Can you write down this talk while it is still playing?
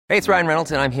Hey, it's Ryan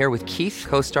Reynolds, and I'm here with Keith,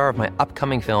 co-star of my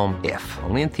upcoming film, If,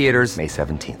 only in theaters May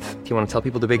 17th. Do you want to tell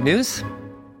people the big news?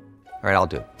 All right, I'll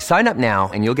do it. Sign up now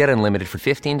and you'll get unlimited for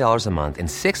 $15 a month and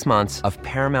 6 months of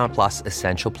Paramount Plus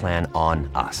Essential Plan on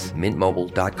us.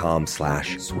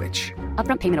 MintMobile.com/switch.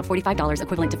 Upfront payment of $45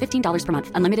 equivalent to $15 per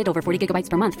month. Unlimited over 40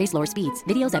 gigabytes per month. Face lower speeds.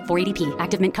 Videos at 480p.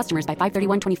 Active Mint customers by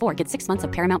 531.24 get 6 months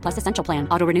of Paramount Plus Essential Plan.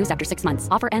 Auto renews after 6 months.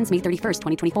 Offer ends May 31st,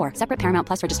 2024. Separate Paramount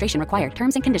Plus registration required.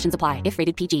 Terms and conditions apply if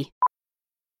rated PG.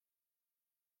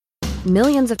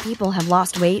 Millions of people have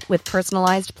lost weight with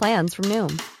personalized plans from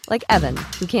Noom. Like Evan,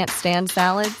 who can't stand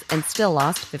salads and still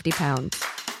lost 50 pounds.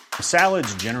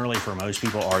 Salads generally for most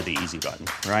people are the easy button,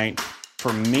 right?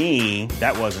 For me,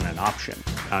 that wasn't an option.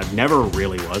 I never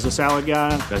really was a salad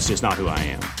guy. That's just not who I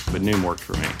am. But Noom worked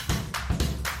for me.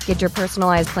 Get your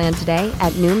personalized plan today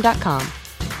at Noom.com.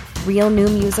 Real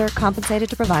Noom user compensated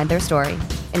to provide their story.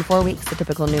 In 4 weeks, the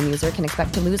typical Noom user can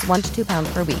expect to lose 1 to 2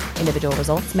 pounds per week. Individual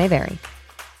results may vary.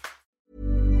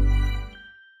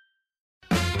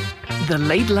 The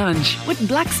Late Lunch with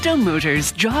Blackstone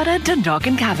Motors, Drogheda, Dundalk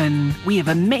and Cavan. We have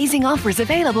amazing offers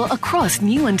available across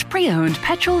new and pre-owned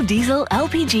petrol, diesel,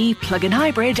 LPG, plug-in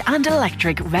hybrid and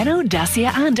electric Renault,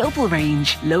 Dacia and Opel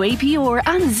range. Low APR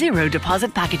and zero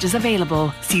deposit packages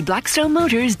available. See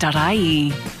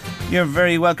blackstonemotors.ie. You're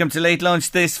very welcome to Late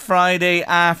Lunch this Friday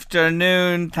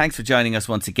afternoon. Thanks for joining us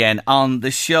once again on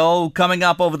the show. Coming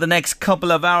up over the next couple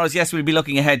of hours, yes, we'll be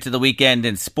looking ahead to the weekend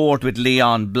in sport with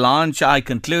Leon Blanche. I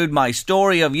conclude my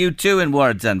story of U2 in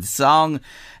words and song.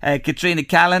 Katrina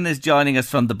Callan is joining us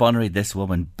from the Bunnery. This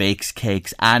woman bakes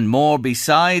cakes and more.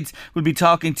 Besides, we'll be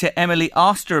talking to Emily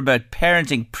Oster about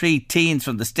parenting pre-teens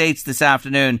from the States this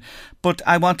afternoon. But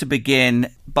I want to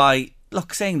begin by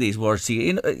saying these words to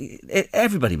you,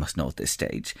 everybody must know at this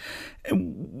stage,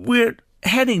 we're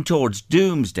heading towards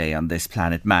doomsday on this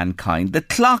planet, mankind. The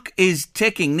clock is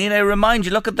ticking. Nina, I remind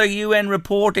you, look at the UN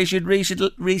report issued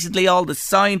recently, all the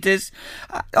scientists.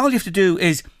 All you have to do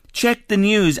is check the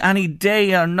news any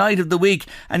day or night of the week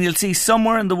and you'll see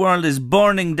somewhere in the world is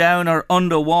burning down or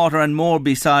underwater and more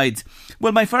besides.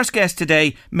 Well, my first guest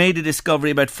today made a discovery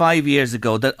about 5 years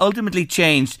ago that ultimately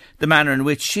changed the manner in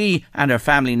which she and her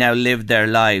family now live their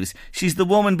lives. She's the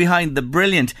woman behind the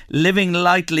brilliant Living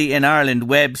Lightly in Ireland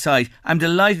website. I'm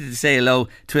delighted to say hello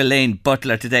to Elaine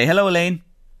Butler today. Hello, Elaine.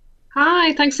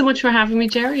 Hi, thanks so much for having me,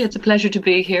 Jerry. It's a pleasure to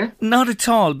be here. Not at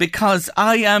all, because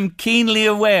I am keenly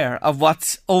aware of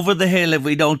what's over the hill if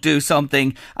we don't do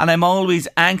something, and I'm always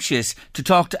anxious to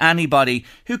talk to anybody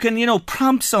who can,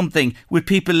 prompt something with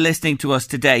people listening to us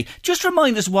today. Just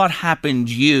remind us what happened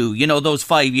those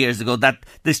 5 years ago that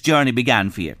this journey began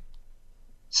for you.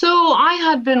 So I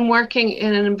had been working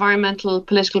in an environmental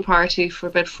political party for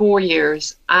about 4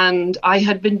 years, and I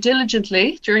had been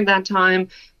diligently, during that time,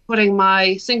 putting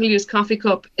my single-use coffee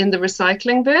cup in the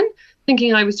recycling bin,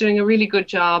 thinking I was doing a really good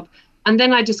job. And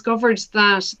then I discovered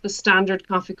that the standard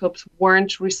coffee cups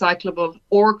weren't recyclable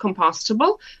or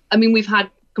compostable. I mean, we've had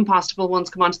compostable ones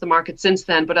come onto the market since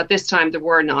then, but at this time there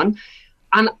were none.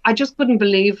 And I just couldn't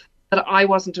believe that I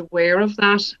wasn't aware of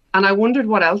that. And I wondered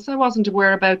what else I wasn't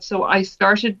aware about. So I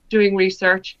started doing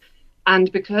research.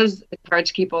 And because it's hard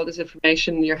to keep all this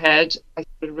information in your head, I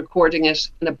started recording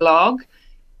it in a blog.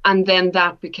 And then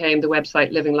that became the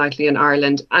website Living Lightly in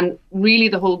Ireland. And really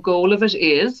the whole goal of it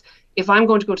is, if I'm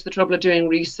going to go to the trouble of doing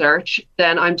research,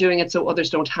 then I'm doing it so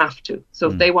others don't have to. So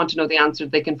if they want to know the answer,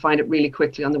 they can find it really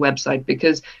quickly on the website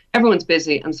because everyone's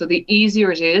busy. And so the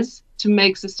easier it is to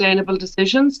make sustainable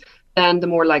decisions, then the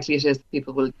more likely it is that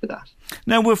people will do that.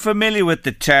 Now, we're familiar with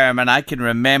the term, and I can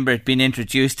remember it being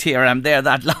introduced here. I'm there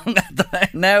that long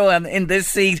now, and in this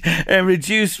seat,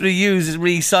 reduce, reuse,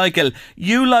 recycle.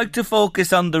 You like to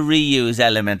focus on the reuse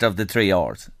element of the 3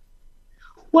 R's.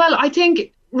 Well, I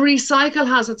think recycle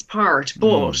has its part,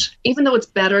 but even though it's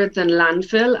better than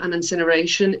landfill and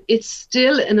incineration, it's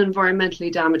still an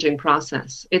environmentally damaging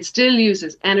process. It still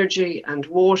uses energy and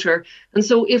water. And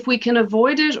so if we can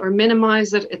avoid it or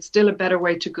minimize it, it's still a better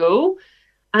way to go.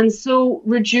 And so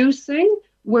reducing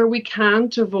where we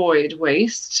can't avoid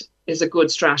waste is a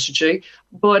good strategy,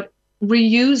 but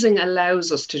reusing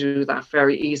allows us to do that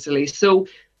very easily. So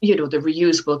the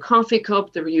reusable coffee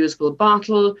cup, the reusable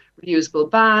bottle, reusable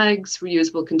bags,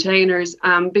 reusable containers.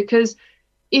 Because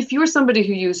if you're somebody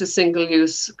who uses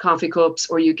single-use coffee cups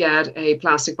or you get a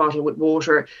plastic bottle with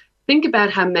water, think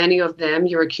about how many of them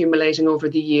you're accumulating over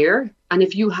the year. And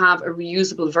if you have a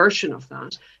reusable version of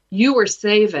that, you are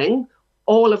saving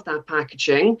all of that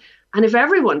packaging. And if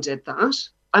everyone did that,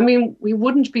 we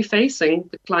wouldn't be facing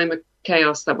the climate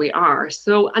chaos that we are.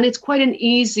 So, and it's quite an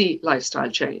easy lifestyle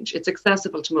change. It's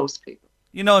accessible to most people.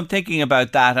 You know, I'm thinking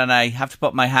about that and I have to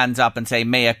put my hands up and say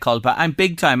mea culpa. I'm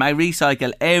big time. I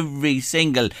recycle every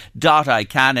single dot I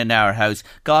can in our house.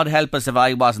 God help us if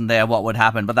I wasn't there, what would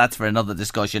happen? But that's for another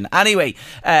discussion. Anyway,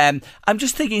 I'm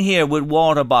just thinking here with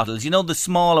water bottles. You know, the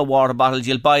smaller water bottles,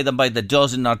 you'll buy them by the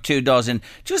dozen or 2 dozen.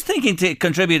 Just thinking to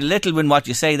contribute a little in what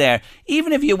you say there.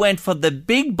 Even if you went for the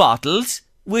big bottles,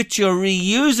 with your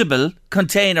reusable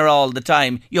container all the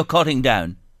time, you're cutting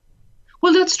down.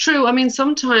 Well, that's true. I mean,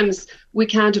 sometimes we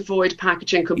can't avoid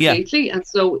packaging completely, and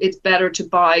so it's better to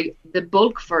buy the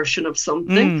bulk version of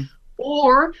something.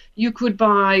 Or you could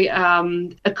buy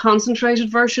a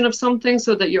concentrated version of something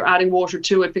so that you're adding water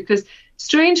to it, because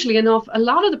strangely enough, a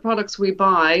lot of the products we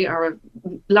buy are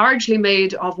largely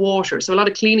made of water, so a lot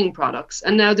of cleaning products.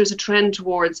 And now there's a trend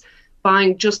towards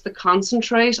buying just the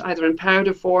concentrate, either in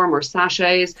powder form or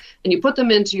sachets, and you put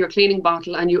them into your cleaning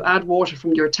bottle and you add water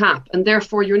from your tap. And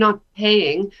therefore, you're not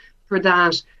paying for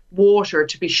that water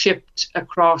to be shipped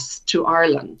across to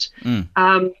Ireland.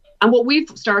 And what we've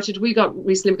started, we got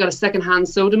a second-hand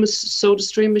soda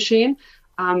stream machine,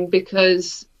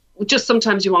 because just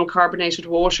sometimes you want carbonated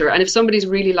water. And if somebody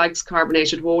really likes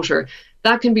carbonated water,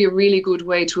 that can be a really good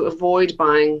way to avoid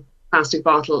buying plastic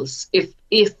bottles if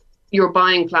you're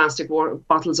buying plastic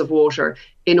bottles of water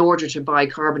in order to buy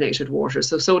carbonated water.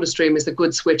 So SodaStream is a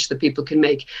good switch that people can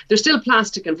make. There's still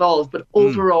plastic involved, but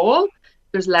overall,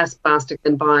 there's less plastic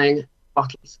than buying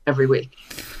bottles every week.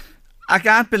 I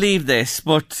can't believe this,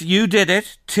 but you did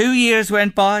it. 2 years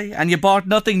went by and you bought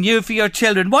nothing new for your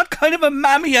children. What kind of a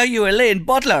mammy are you, Elaine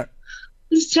Butler?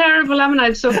 It's terrible,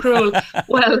 I'm so cruel.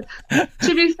 Well,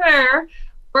 to be fair,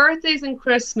 birthdays and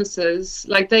Christmases,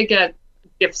 like, they get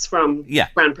gifts from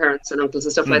grandparents and uncles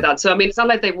and stuff like that. So, I mean, it's not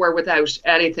like they were without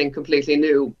anything completely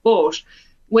new. But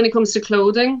when it comes to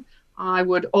clothing, I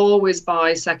would always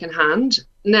buy secondhand.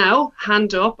 Now,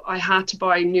 hand up, I had to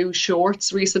buy new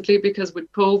shorts recently because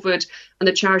with COVID and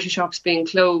the charity shops being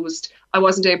closed, I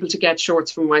wasn't able to get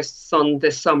shorts from my son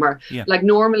this summer. Like,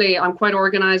 normally, I'm quite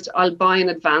organised. I'll buy in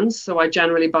advance. So I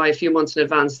generally buy a few months in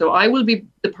advance. So I will be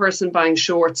the person buying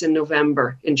shorts in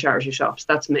November in charity shops.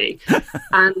 That's me.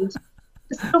 And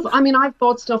stuff, I mean, I've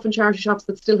bought stuff in charity shops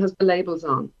that still has the labels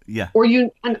on.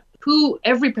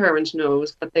 Every parent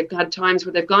knows that they've had times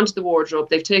where they've gone to the wardrobe,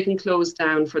 they've taken clothes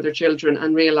down for their children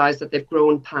and realised that they've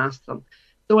grown past them.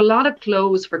 So a lot of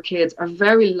clothes for kids are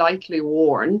very lightly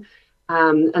worn.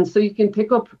 And so you can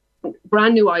pick up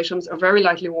brand new items or very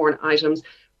lightly worn items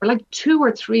for like €2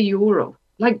 or €3.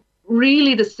 Like,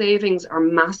 really, the savings are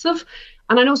massive.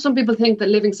 And I know some people think that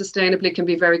living sustainably can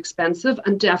be very expensive,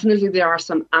 and definitely there are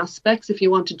some aspects, if you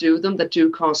want to do them, that do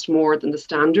cost more than the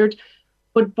standard.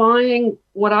 But buying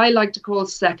what I like to call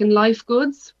second life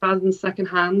goods rather than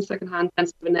secondhand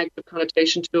tends to have a negative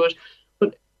connotation to it.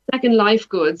 But second life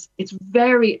goods, it's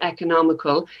very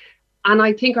economical. And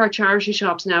I think our charity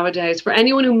shops nowadays, for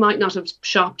anyone who might not have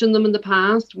shopped in them in the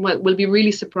past, will be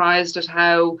really surprised at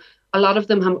how a lot of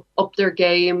them have upped their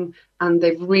game and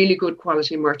they've really good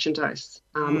quality merchandise.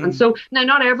 And so now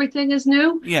not everything is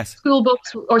new. Yes.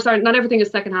 Not everything is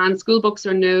secondhand. School books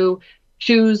are new.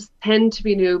 Shoes tend to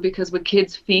be new because with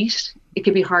kids' feet, it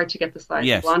can be hard to get the size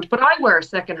you want. But I wear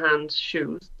secondhand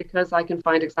shoes because I can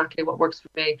find exactly what works for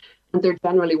me. And they're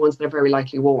generally ones that are very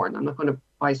lightly worn. I'm not going to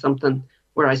buy something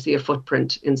where I see a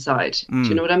footprint inside. Do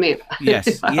you know what I mean?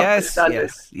 Yes,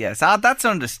 yes. That's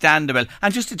understandable.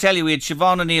 And just to tell you, we had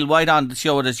Siobhan O'Neill White on the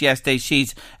show with us yesterday.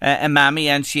 She's a mammy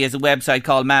and she has a website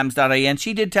called mams.ie, and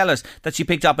she did tell us that she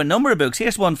picked up a number of books.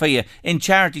 Here's one for you, in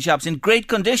charity shops in great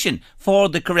condition for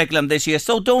the curriculum this year.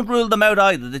 So don't rule them out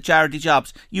either, the charity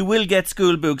shops. You will get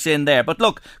school books in there. But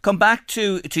look, come back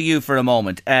to you for a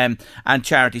moment, and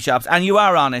charity shops. And you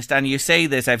are honest and you say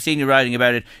this, I've seen you writing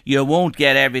about it, you won't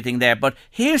get everything there. But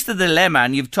here's the dilemma,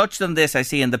 and you've touched on this, I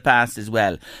see, in the past as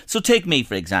well. So take me,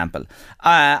 for example.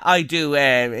 I do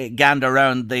gander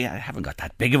around I haven't got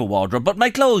that big of a wardrobe, but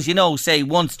my clothes, say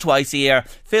once, twice a year,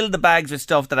 fill the bags with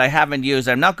stuff that I haven't used,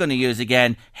 I'm not going to use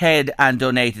again, head and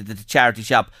donate it to the charity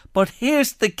shop. But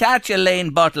here's the catch, Elaine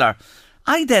Butler.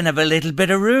 I then have a little bit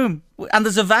of room, and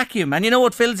there's a vacuum, and you know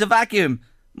what fills a vacuum?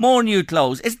 More new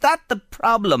clothes. Is that the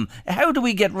problem? How do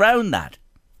we get round that?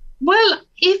 Well,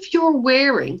 if you're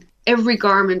wearing every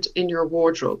garment in your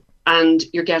wardrobe and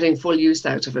you're getting full use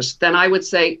out of it, then I would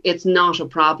say it's not a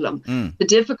problem. The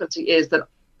difficulty is that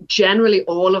generally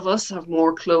all of us have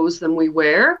more clothes than we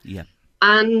wear.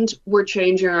 And we're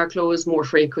changing our clothes more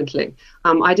frequently.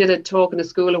 I did a talk in a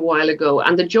school a while ago,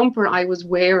 and the jumper I was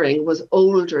wearing was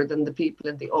older than the people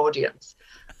in the audience.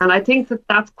 And I think that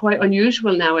that's quite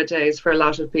unusual nowadays for a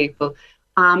lot of people.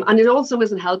 And it also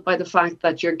isn't helped by the fact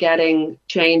that you're getting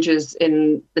changes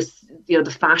in this,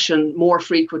 the fashion more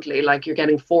frequently. Like you're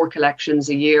getting 4 collections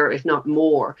a year, if not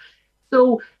more.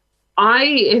 So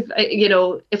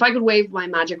if I could wave my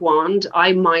magic wand,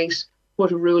 I might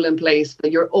put a rule in place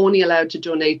that you're only allowed to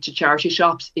donate to charity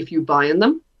shops if you buy in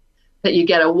them, that you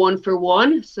get a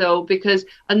 1-for-1. So because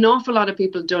an awful lot of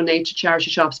people donate to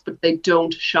charity shops, but they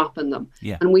don't shop in them.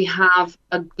 Yeah. And we have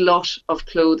a glut of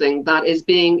clothing that is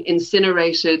being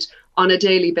incinerated on a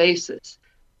daily basis.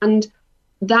 And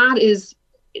that is,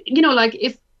 like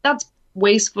if that's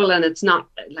wasteful and it's not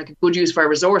like a good use for our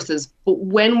resources, but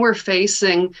when we're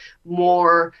facing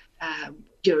more,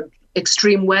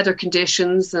 extreme weather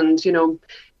conditions and,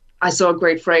 I saw a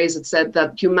great phrase. It said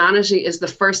that humanity is the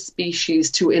first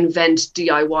species to invent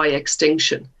DIY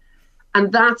extinction.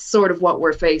 And that's sort of what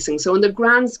we're facing. So in the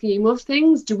grand scheme of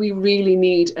things, do we really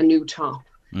need a new top?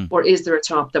 Or is there a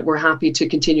top that we're happy to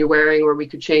continue wearing, or we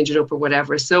could change it up or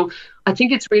whatever? So I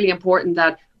think it's really important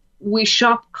that we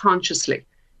shop consciously.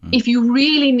 If you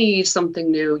really need something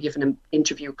new, you have an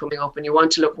interview coming up and you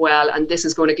want to look well, and this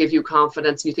is going to give you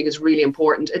confidence and you think it's really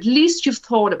important, at least you've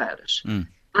thought about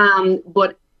it.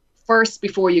 But first,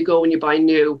 before you go and you buy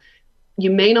new,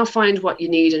 you may not find what you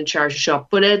need in a charity shop,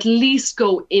 but at least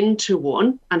go into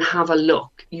one and have a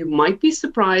look. You might be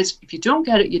surprised. If you don't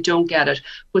get it, you don't get it.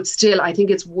 But still, I think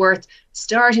it's worth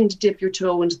starting to dip your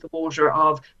toe into the water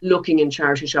of looking in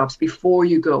charity shops before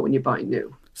you go and you buy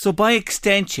new. So by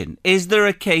extension, is there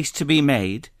a case to be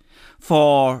made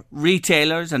for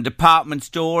retailers and department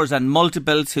stores and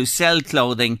multiples who sell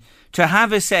clothing to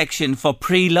have a section for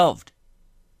pre-loved?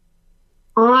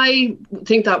 I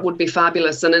think that would be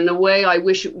fabulous, and in a way, I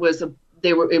wish it was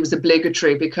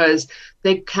obligatory, because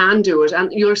they can do it,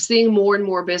 and you're seeing more and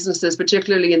more businesses,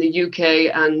 particularly in the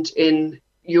UK and in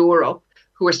Europe,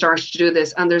 who are starting to do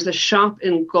this. And there's a shop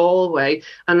in Galway,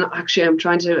 and actually,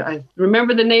 I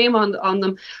remember the name on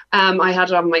them. I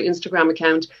had it on my Instagram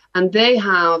account, and they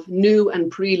have new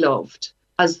and pre-loved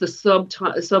as the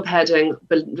subheading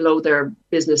below their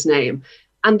business name,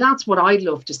 and that's what I'd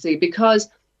love to see, because.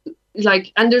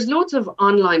 And there's loads of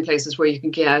online places where you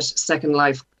can get Second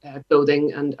Life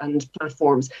clothing and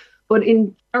platforms. But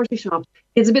in charity shops,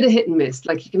 it's a bit of hit and miss.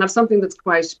 Like you can have something that's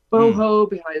quite boho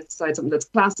beside something that's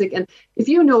classic. And if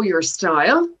you know your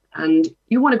style and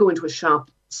you want to go into a shop,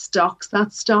 stocks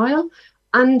that style.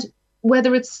 And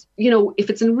whether it's, if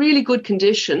it's in really good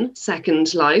condition,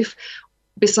 Second Life,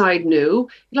 beside new,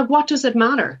 what does it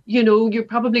matter? You're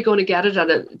probably going to get it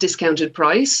at a discounted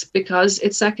price because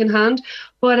it's secondhand.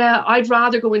 But I'd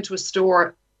rather go into a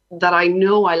store that I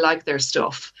know I like their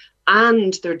stuff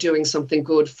and they're doing something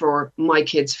good for my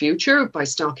kids' future by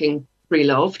stocking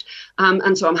pre-loved.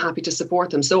 And so I'm happy to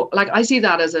support them. So I see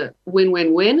that as a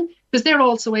win-win-win, because they're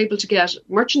also able to get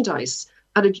merchandise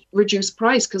at a reduced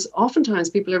price, because oftentimes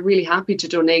people are really happy to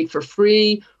donate for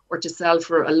free or to sell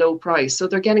for a low price. So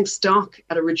they're getting stock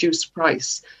at a reduced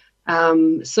price.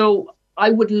 So I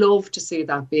would love to see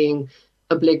that being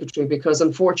obligatory, because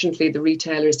unfortunately the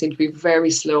retailers seem to be very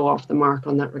slow off the mark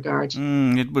on that regard.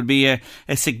 It would be a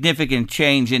significant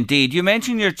change indeed. You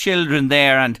mentioned your children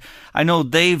there, and I know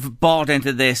they've bought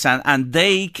into this, and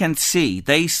they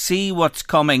see what's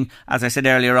coming, as I said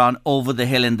earlier on, over the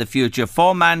hill in the future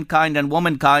for mankind and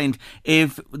womankind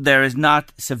if there is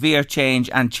not severe change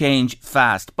and change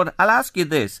fast. But I'll ask you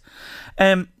this.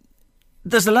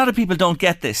 There's a lot of people don't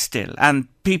get this still, and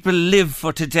people live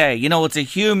for today. It's a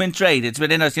human trait. It's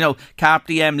within us, carpe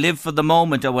diem, live for the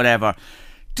moment or whatever.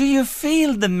 Do you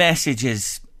feel the message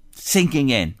is sinking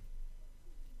in?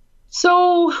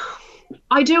 So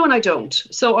I do and I don't.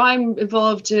 So I'm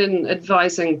involved in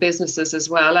advising businesses as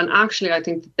well. And actually, I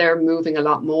think that they're moving a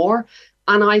lot more.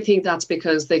 And I think that's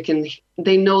because they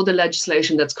know the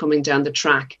legislation that's coming down the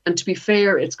track. And to be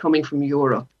fair, it's coming from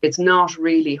Europe. It's not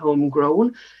really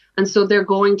homegrown. And so they're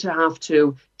going to have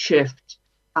to shift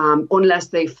unless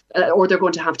they're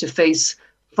going to have to face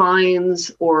fines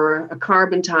or a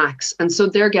carbon tax. And so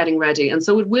they're getting ready. And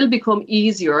so it will become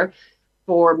easier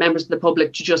for members of the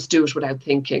public to just do it without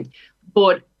thinking.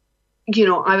 But,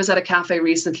 I was at a cafe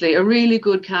recently, a really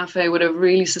good cafe with a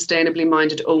really sustainably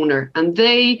minded owner. And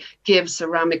they give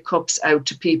ceramic cups out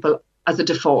to people as a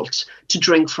default to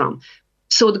drink from.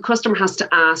 So the customer has to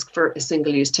ask for a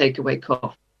single-use takeaway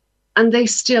cup. And they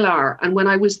still are. And when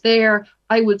I was there,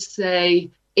 I would say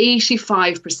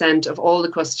 85% of all the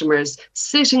customers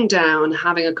sitting down,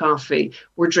 having a coffee,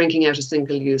 were drinking out of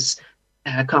single-use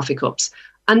coffee cups.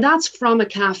 And that's from a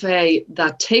cafe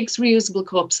that takes reusable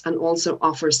cups and also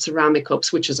offers ceramic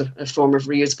cups, which is a form of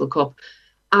reusable cup,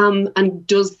 and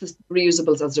does the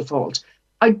reusables as default.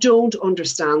 I don't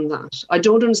understand that. I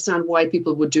don't understand why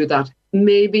people would do that.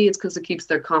 Maybe it's because it keeps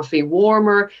their coffee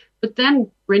warmer, but then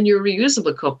bring your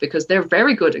reusable cup because they're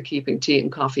very good at keeping tea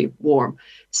and coffee warm.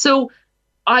 So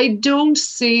I don't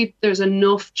see there's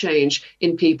enough change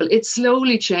in people. It's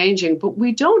slowly changing, but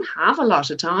we don't have a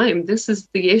lot of time. This is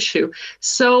the issue.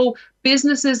 So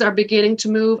businesses are beginning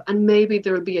to move, and maybe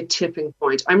there will be a tipping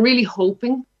point. I'm really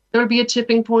hoping there will be a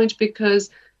tipping point because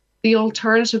the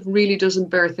alternative really doesn't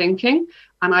bear thinking.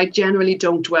 And I generally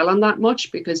don't dwell on that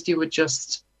much because you would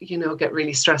just, get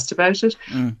really stressed about it.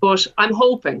 But I'm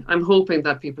hoping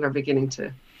that people are beginning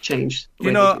to change.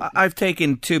 I've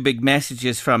taken 2 big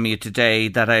messages from you today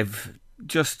that I've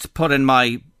just put in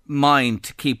my mind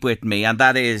to keep with me, and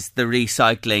that is the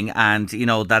recycling, and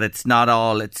that it's not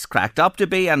all it's cracked up to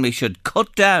be, and we should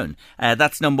cut down.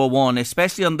 That's number 1,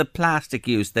 especially on the plastic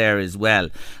use there as well.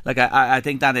 Like I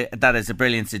think that is a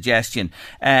brilliant suggestion.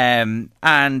 And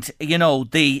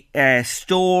the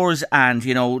stores and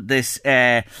this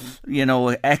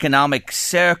economic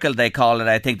circle they call it.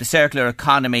 I think the circular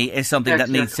economy is something that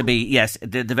needs to be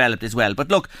developed as well. But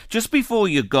look, just before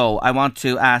you go, I want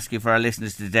to ask you, for our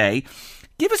listeners today,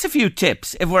 give us a few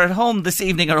tips, if we're at home this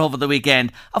evening or over the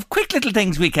weekend, of quick little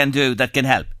things we can do that can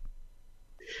help.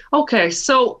 Okay,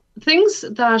 so things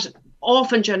that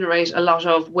often generate a lot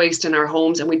of waste in our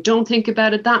homes, and we don't think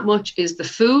about it that much, is the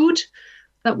food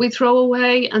that we throw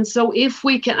away. And so if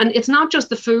we can, and it's not just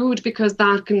the food because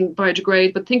that can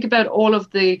biodegrade, but think about all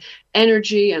of the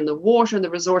energy and the water and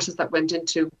the resources that went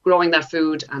into growing that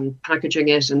food and packaging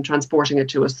it and transporting it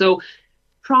to us. So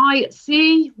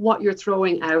see what you're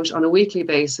throwing out on a weekly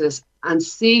basis and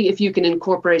see if you can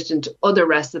incorporate it into other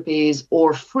recipes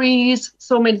or freeze.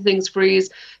 So many things freeze.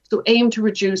 So aim to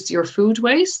reduce your food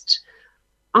waste.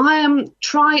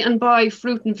 Try and buy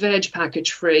fruit and veg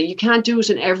package free. You can't do it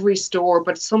in every store,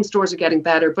 but some stores are getting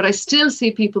better. But I still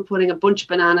see people putting a bunch of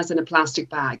bananas in a plastic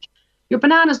bag. Your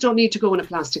bananas don't need to go in a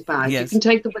plastic bag. Yes. You can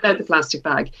take them without the plastic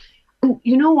bag. And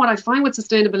you know what I find with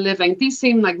sustainable living? These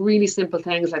seem like really simple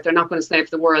things, like they're not going to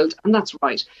save the world, and that's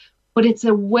right. But it's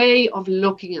a way of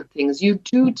looking at things. You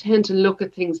do tend to look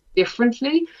at things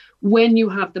differently when you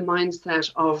have the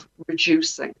mindset of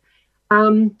reducing.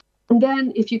 And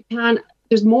then if you can,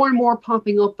 there's more and more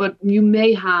popping up, but you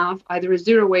may have either a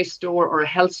zero waste store or a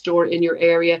health store in your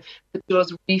area that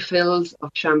does refills of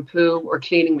shampoo or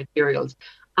cleaning materials.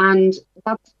 And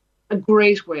that's a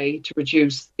great way to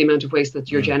reduce the amount of waste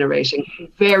that you're generating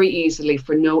very easily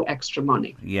for no extra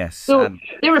money. Yes. So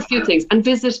there are a few things. And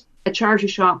visit a charity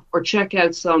shop or check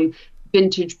out some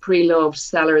vintage pre-loved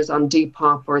sellers on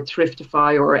Depop or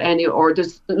Thriftify or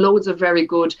there's loads of very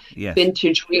good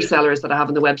vintage resellers that I have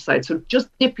on the website. So just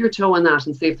dip your toe in that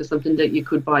and see if there's something that you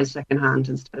could buy secondhand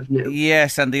instead of new.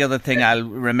 Yes, and the other thing I'll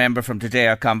remember from today,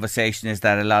 our conversation, is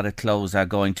that a lot of clothes are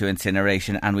going to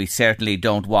incineration, and we certainly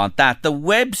don't want that. The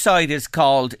website is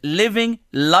called Living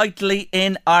Lightly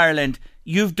in Ireland.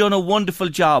 You've done a wonderful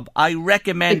job. I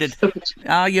recommend it.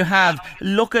 You have.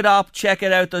 Look it up, check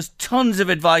it out. There's tons of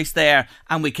advice there,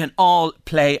 and we can all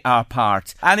play our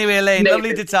part. Anyway, Elaine,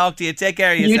 lovely to talk to you. Take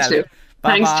care of yourself. You too.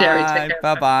 Bye-bye. Thanks, Jerry. Take care.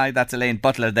 Bye-bye. That's Elaine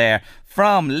Butler there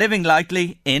from Living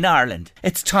Lightly in Ireland.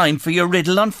 It's time for your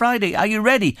riddle on Friday. Are you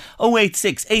ready?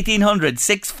 086 1800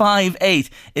 658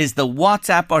 is the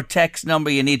WhatsApp or text number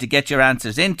you need to get your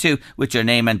answers into with your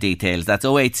name and details. That's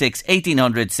 086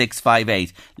 1800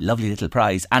 658. Lovely little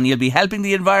prize. And you'll be helping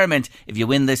the environment if you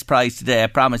win this prize today. I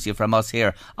promise you, from us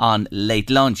here on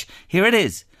Late Lunch. Here it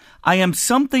is. I am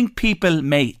something people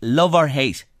may love or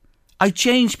hate. I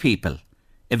change people.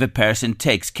 If a person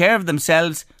takes care of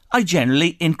themselves, I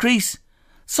generally increase.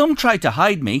 Some try to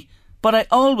hide me, but I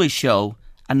always show,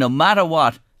 and no matter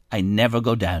what, I never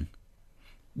go down.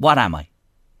 What am I?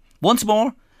 Once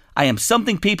more, I am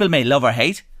something people may love or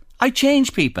hate. I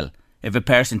change people. If a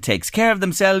person takes care of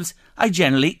themselves, I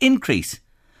generally increase.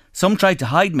 Some try to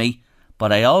hide me,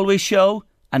 but I always show,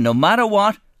 and no matter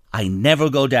what, I never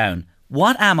go down.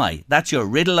 What am I? That's your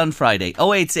riddle on Friday.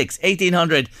 086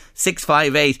 1800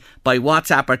 658 by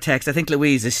WhatsApp or text. I think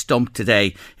Louise is stumped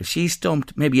today. If she's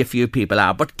stumped, maybe a few people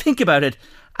are. But think about it.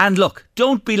 And look,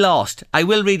 don't be lost. I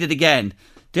will read it again.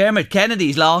 Dermot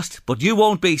Kennedy's lost, but you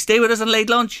won't be. Stay with us on Late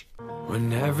Lunch.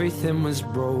 When everything was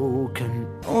broken.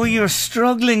 Oh, you're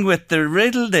struggling with the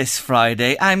riddle this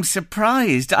Friday. I'm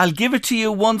surprised. I'll give it to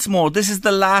you once more. This is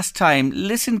the last time.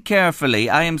 Listen carefully.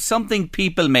 I am something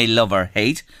people may love or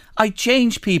hate. I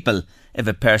change people. If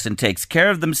a person takes care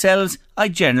of themselves, I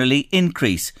generally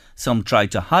increase. Some try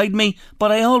to hide me,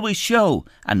 but I always show.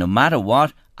 And no matter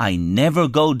what, I never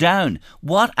go down.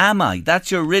 What am I?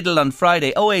 That's your riddle on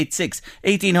Friday. 086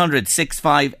 1800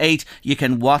 658. You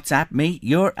can WhatsApp me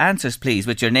your answers, please,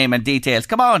 with your name and details.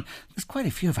 Come on. There's quite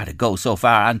a few have had a go so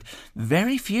far, and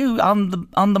very few on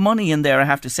the money in there, I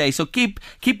have to say. So keep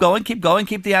going, keep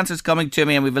the answers coming to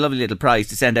me, and we've a lovely little prize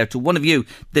to send out to one of you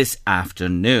this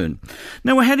afternoon.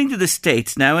 Now we're heading to the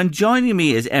States now, and joining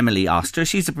me is Emily Oster.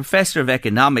 She's a professor of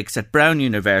economics at Brown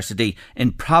University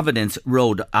in Providence,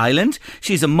 Rhode Island.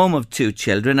 She's a mum of 2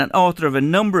 children and author of a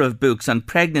number of books on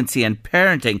pregnancy and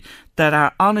parenting that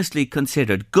are honestly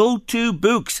considered go-to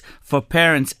books for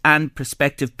parents and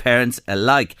prospective parents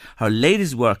alike. Her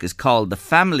latest work is called The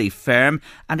Family Firm,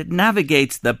 and it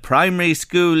navigates the primary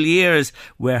school years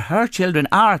where her children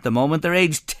are at the moment. They're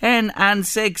aged 10 and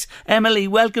 6. Emily,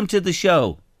 welcome to the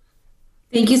show.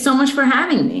 Thank you so much for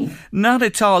having me. Not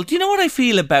at all. Do you know what I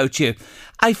feel about you?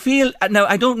 I feel, now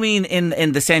I don't mean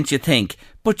in the sense you think,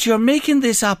 but you're making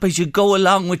this up as you go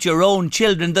along with your own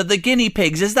children. They're the guinea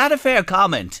pigs. Is that a fair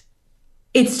comment?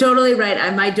 It's totally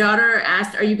right. My daughter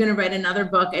asked, are you going to write another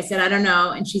book? I said, I don't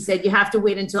know. And she said, you have to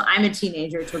wait until I'm a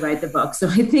teenager to write the book. So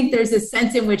I think there's a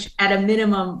sense in which, at a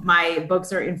minimum, my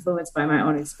books are influenced by my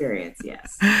own experience.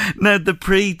 Yes. Now, the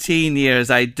pre-teen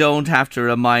years, I don't have to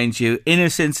remind you,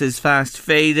 innocence is fast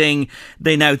fading.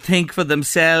 They now think for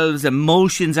themselves.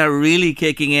 Emotions are really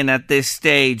kicking in at this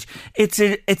stage. It's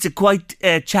a quite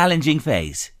challenging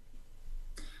phase.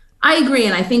 I agree.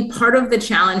 And I think part of the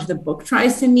challenge the book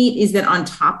tries to meet is that on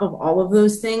top of all of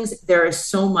those things, there is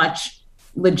so much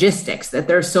logistics, that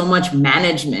there's so much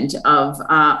management of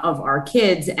our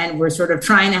kids. And we're sort of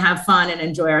trying to have fun and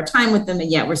enjoy our time with them.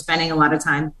 And yet we're spending a lot of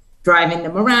time driving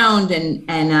them around. And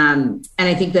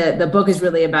I think the book is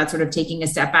really about sort of taking a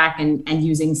step back and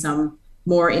using some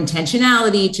more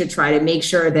intentionality to try to make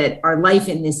sure that our life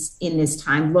in this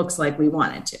time looks like we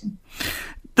want it to.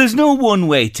 There's no one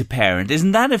way to parent.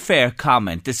 Isn't that a fair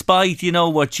comment? Despite,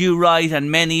 what you write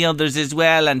and many others as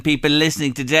well, and people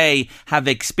listening today have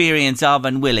experience of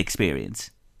and will experience.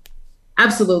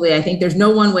 Absolutely. I think there's no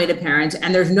one way to parent,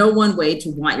 and there's no one way to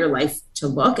want your life to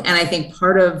look. And I think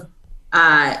part of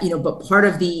the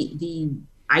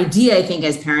idea, I think,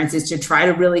 as parents is to try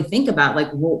to really think about, like,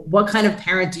 what kind of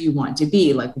parent do you want to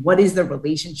be? Like, what is the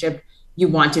relationship you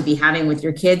want to be having with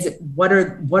your kids? What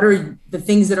are the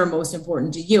things that are most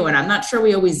important to you? And I'm not sure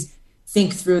we always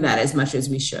think through that as much as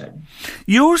we should.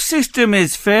 Your system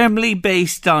is firmly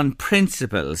based on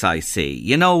principles, I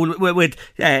see. With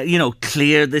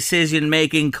clear decision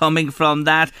making coming from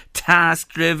that, task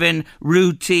driven,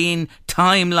 routine,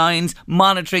 timelines,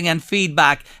 monitoring and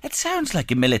feedback. It sounds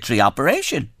like a military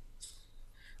operation.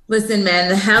 Listen, man,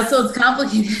 the household's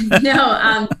complicated.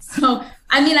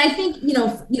 I think,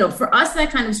 for us,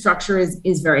 that kind of structure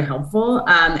is very helpful.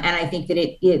 And I think that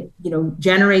it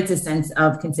generates a sense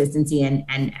of consistency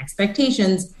and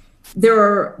expectations. There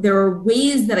are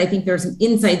ways that I think there are some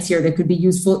insights here that could be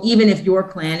useful, even if your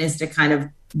plan is to kind of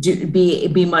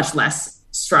be much less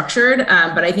structured.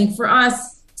 But I think for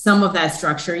us, some of that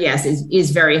structure, yes,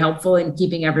 is very helpful in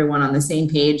keeping everyone on the same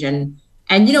page and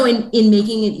in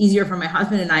making it easier for my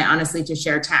husband and I, honestly, to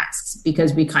share tasks,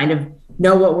 because we kind of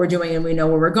know what we're doing and we know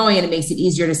where we're going, and it makes it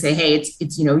easier to say, hey,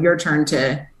 it's your turn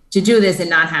to do this, and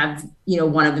not have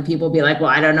one of the people be like, well,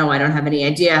 I don't know, I don't have any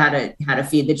idea how to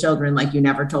feed the children, like, you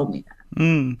never told me that.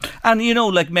 And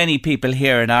like many people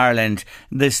here in Ireland,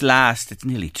 it's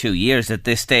nearly 2 years at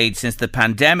this stage since the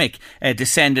pandemic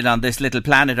descended on this little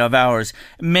planet of ours.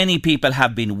 Many people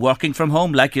have been working from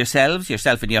home, like yourself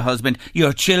and your husband.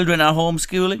 Your children are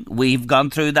homeschooling. We've gone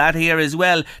through that here as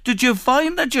well. Did you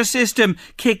find that your system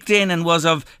kicked in and was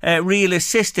of real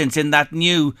assistance in that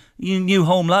new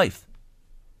home life?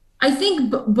 I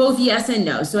think both yes and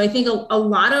no. So I think a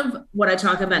lot of what I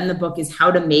talk about in the book is how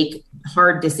to make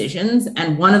hard decisions.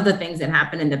 And one of the things that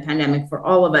happened in the pandemic for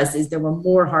all of us is there were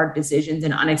more hard decisions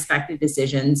and unexpected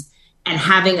decisions. And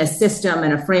having a system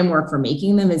and a framework for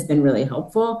making them has been really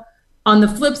helpful. On the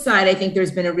flip side, I think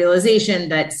there's been a realization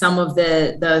that some of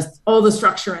all the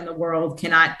structure in the world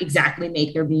cannot exactly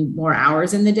make there be more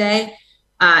hours in the day.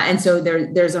 And so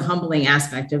there's a humbling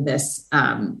aspect of this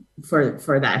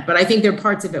for that. But I think there are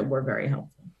parts of it were very helpful.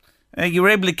 You were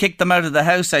able to kick them out of the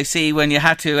house, I see, when you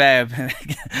had to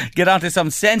get onto some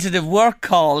sensitive work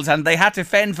calls and they had to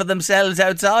fend for themselves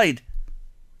outside.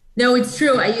 No, it's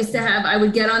true. I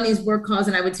would get on these work calls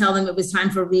and I would tell them it was time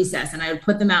for recess, and I would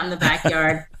put them out in the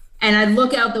backyard. And I'd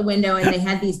look out the window and they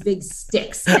had these big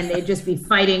sticks and they'd just be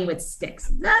fighting with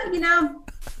sticks. So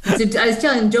I was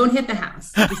telling them, don't hit the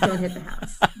house. Just don't hit the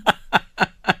house.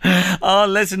 Oh,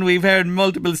 listen, we've heard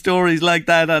multiple stories like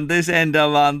that on this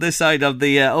side of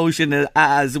the ocean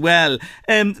as well.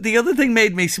 The other thing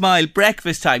made me smile,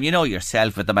 breakfast time. You know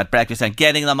yourself with them at breakfast time,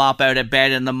 getting them up out of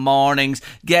bed in the mornings,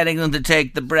 getting them to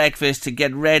take the breakfast to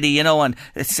get ready, you know, and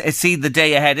see the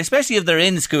day ahead, especially if they're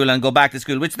in school and go back to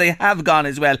school, which they have gone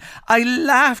as well. I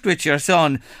laughed with your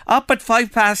son. Up at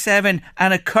 7:05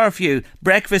 and a curfew,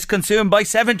 breakfast consumed by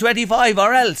 7:25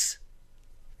 or else.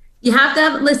 You have to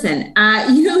have, listen,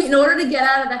 you know, in order to get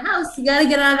out of the house, you got to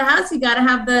get out of the house. You got to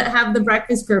have the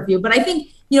breakfast curfew. But I think,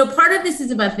 you know, part of this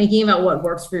is about thinking about what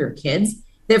works for your kids.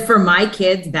 That for my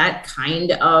kids, that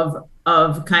kind of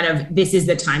this is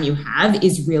the time you have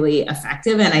is really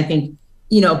effective. And I think,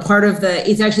 you know,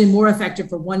 it's actually more effective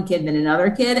for one kid than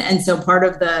another kid. And so part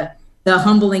of the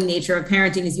humbling nature of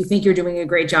parenting is you think you're doing a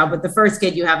great job with the first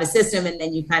kid, you have a system, and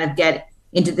then you kind of get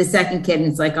into the second kid and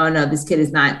it's like, oh no, this kid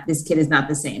is not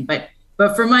the same. But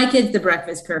for my kids, the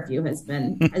breakfast curfew has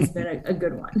been a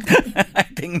good one. I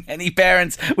think many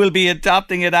parents will be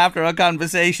adopting it after our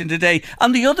conversation today.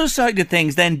 On the other side of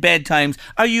things, then, bedtimes.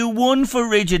 Are you one for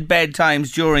rigid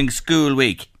bedtimes during school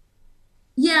week?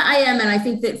 Yeah, I am. And I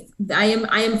think that I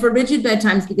am for rigid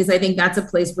bedtimes because I think that's a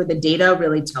place where the data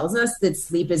really tells us that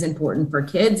sleep is important for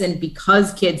kids. And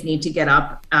because kids need to get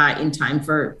up in time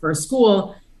for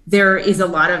school, there is a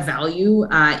lot of value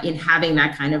in having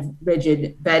that kind of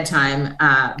rigid bedtime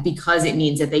because it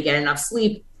means that they get enough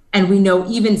sleep. And we know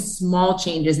even small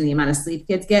changes in the amount of sleep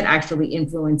kids get actually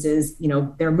influences, you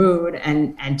know, their mood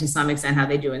and to some extent how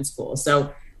they do in school.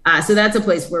 So that's a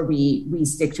place where we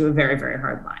stick to a very, very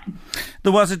hard line.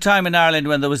 There was a time in Ireland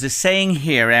when there was a saying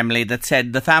here, Emily, that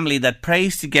said the family that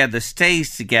prays together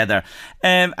stays together.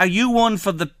 Are you one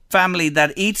for the family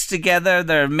that eats together,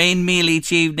 their main meal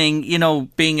each evening, you know,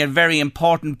 being a very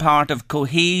important part of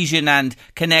cohesion and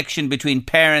connection between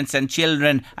parents and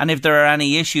children, and if there are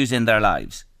any issues in their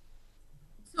lives?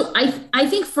 So I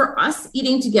think for us,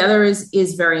 eating together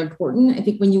is very important. I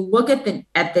think when you look at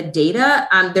the data,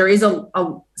 there is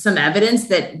some evidence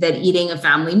that eating a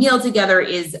family meal together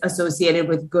is associated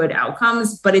with good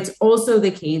outcomes, but it's also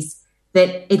the case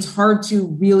that it's hard to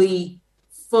really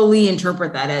fully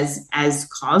interpret that as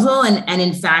causal. And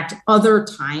in fact, other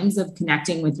times of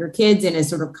connecting with your kids in a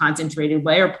sort of concentrated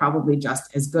way are probably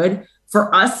just as good.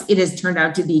 For us, it has turned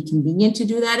out to be convenient to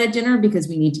do that at dinner because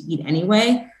we need to eat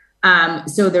anyway.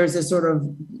 So there's a sort of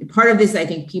part of this, I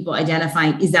think, people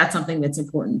identifying, is that something that's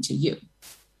important to you?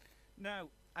 Now,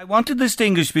 I want to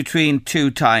distinguish between two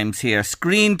times here,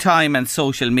 screen time and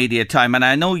social media time. And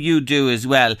I know you do as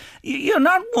well. You're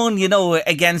not one, you know,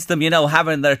 against them, you know,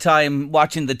 having their time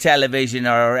watching the television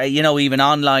or, you know, even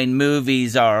online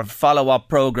movies or follow-up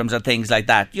programs or things like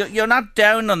that. You're not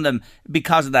down on them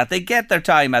because of that. They get their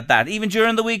time at that, even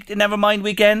during the week, never mind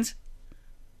weekends.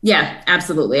 Yeah,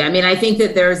 absolutely. I mean, I think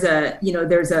that there's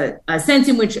a sense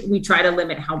in which we try to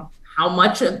limit how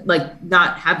much, like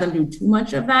not have them do too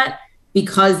much of that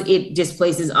because it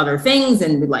displaces other things.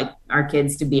 And we'd like our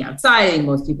kids to be outside. And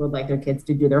most people would like their kids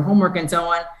to do their homework and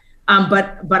so on.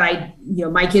 But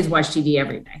my kids watch TV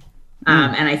every day.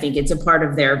 And I think it's a part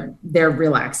of their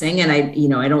relaxing. And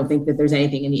I don't think that there's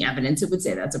anything in the evidence that would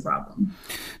say that's a problem.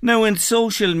 Now, in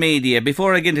social media,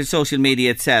 before I get into social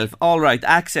media itself, all right,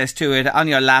 access to it on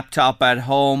your laptop at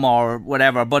home or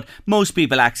whatever, but most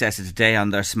people access it today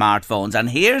on their smartphones. And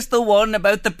here's the one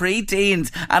about the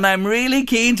preteens. And I'm really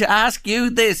keen to ask you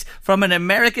this from an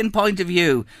American point of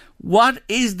view. What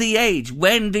is the age?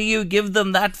 When do you give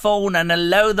them that phone and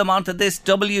allow them onto this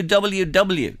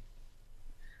www?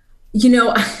 You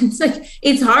know,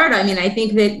 it's hard. I mean, I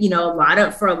think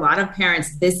that, for a lot of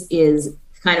parents, this is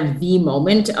kind of the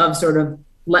moment of sort of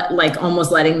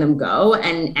almost letting them go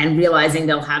and realizing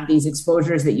they'll have these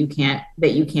exposures that you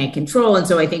can't control. And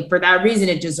so I think for that reason,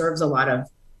 it deserves a lot of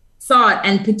thought,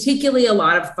 and particularly a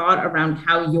lot of thought around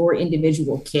how your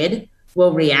individual kid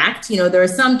will react. You know, there are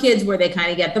some kids where they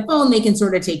kind of get the phone, they can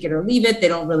sort of take it or leave it. They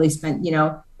don't really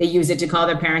they use it to call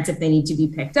their parents if they need to be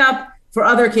picked up. For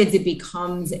other kids, it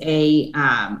becomes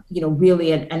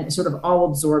really a sort of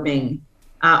all-absorbing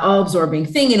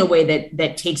thing in a way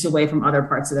that takes away from other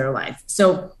parts of their life.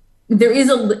 So there is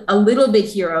a little bit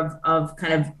here of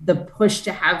kind of the push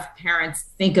to have parents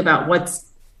think about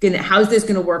how's this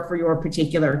going to work for your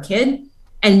particular kid,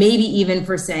 and maybe even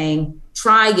for saying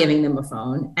try giving them a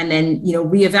phone and then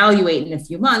reevaluate in a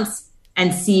few months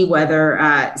and see whether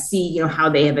how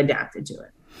they have adapted to it.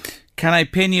 Can I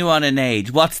pin you on an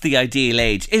age? What's the ideal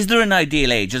age? Is there an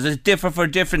ideal age? Does it differ for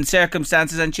different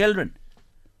circumstances and children?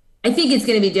 I think it's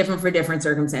going to be different for different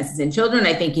circumstances in children.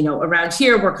 I think, around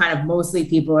here, we're kind of mostly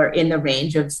people are in the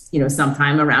range of,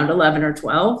 sometime around 11 or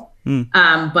 12.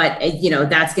 But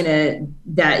that's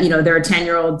there are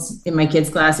 10-year-olds in my kids'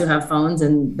 class who have phones,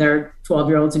 and there are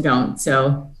 12-year-olds who don't.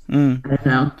 So I don't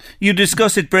know. You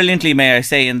discuss it brilliantly, may I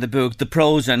say, in the book, the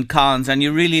pros and cons, and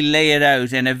you really lay it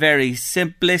out in a very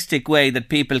simplistic way that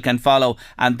people can follow,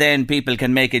 and then people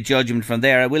can make a judgment from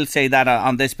there. I will say that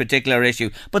on this particular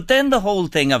issue. But then the whole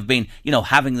thing of being,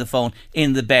 having the phone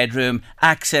in the bedroom,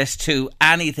 access to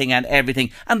anything and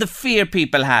everything, and the fear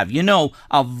people have,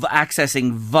 of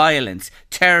accessing violence,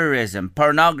 terrorism,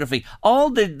 pornography,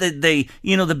 all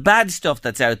the bad stuff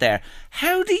that's out there.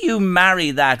 How do you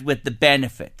marry that with the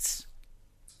benefits?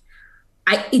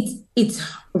 It's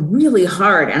really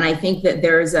hard. And I think that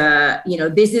there's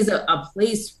this is a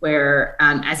place where,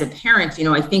 as a parent,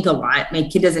 I think a lot. My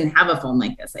kid doesn't have a phone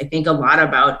like this. I think a lot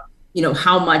about,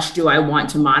 how much do I want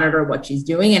to monitor what she's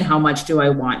doing, and how much do I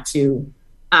want to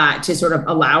sort of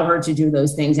allow her to do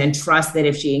those things and trust that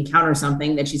if she encounters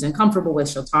something that she's uncomfortable with,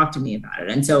 she'll talk to me about it.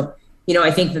 And so, I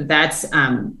think that's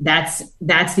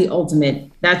the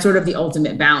ultimate, that's sort of the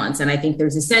ultimate balance. And I think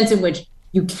there's a sense in which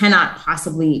you cannot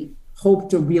possibly hope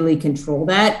to really control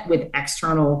that with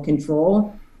external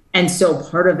control. And so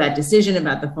part of that decision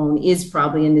about the phone is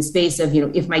probably in the space of,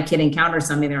 if my kid encounters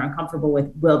something they're uncomfortable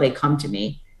with, will they come to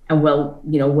me? And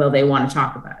will they want to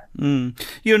talk about it?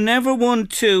 You're never one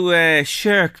to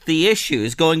shirk the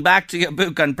issues. Going back to your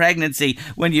book on pregnancy,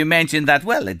 when you mentioned that,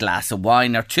 a glass of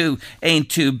wine or two ain't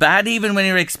too bad, even when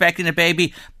you're expecting a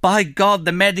baby. By God,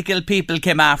 the medical people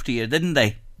came after you, didn't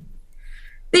they?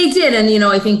 They did. And,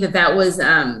 I think that was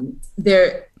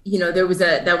that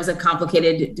was a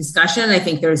complicated discussion. I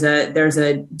think there's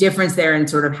a difference there in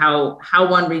sort of how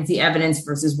one reads the evidence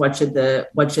versus what should the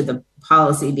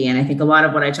policy be. And I think a lot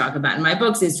of what I talk about in my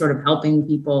books is sort of helping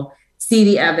people see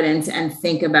the evidence and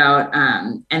think about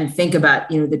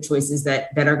the choices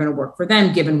that are going to work for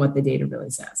them, given what the data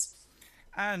really says.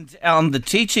 And on the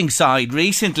teaching side,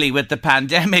 recently with the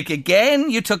pandemic,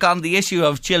 again, you took on the issue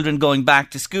of children going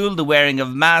back to school, the wearing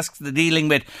of masks, the dealing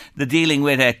with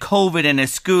COVID in a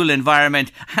school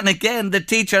environment. And again, the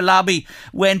teacher lobby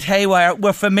went haywire.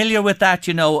 We're familiar with that,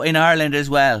 in Ireland as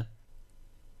well.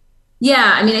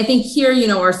 Yeah, I mean, I think here,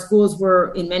 our schools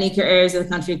were in many areas of the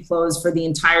country closed for the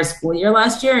entire school year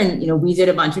last year. And, we did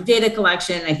a bunch of data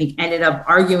collection, I think ended up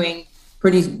arguing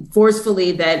pretty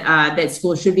forcefully that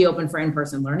schools should be open for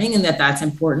in-person learning, and that's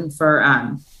important for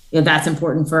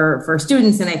for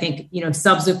students. And I think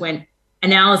subsequent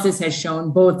analysis has shown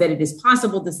both that it is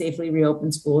possible to safely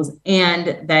reopen schools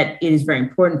and that it is very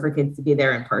important for kids to be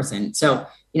there in person. So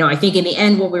I think in the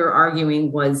end, what we were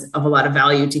arguing was of a lot of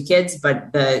value to kids, but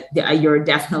you're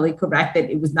definitely correct that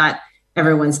it was not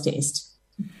everyone's taste.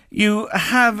 You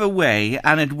have a way,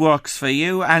 and it works for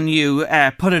you, and you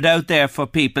put it out there for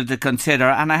people to consider.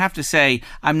 And I have to say,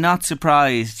 I'm not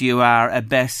surprised you are a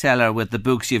bestseller with the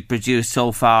books you've produced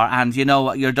so far. And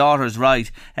your daughter's right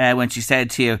when she said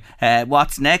to you,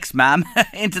 what's next, ma'am?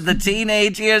 Into the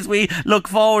teenage years. We look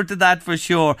forward to that for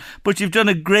sure. But you've done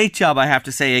a great job, I have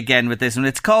to say again, with this one.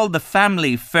 It's called The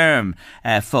Family Firm,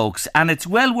 folks, and it's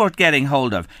well worth getting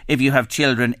hold of if you have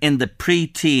children in the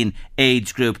pre-teen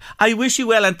age group. I wish you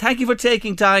well, and thank you for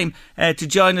taking time to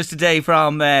join us today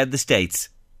from the States.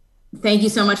 Thank you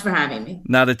so much for having me.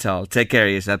 Not at all. Take care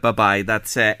of yourself. Bye-bye.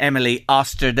 That's Emily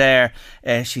Oster there.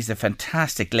 She's a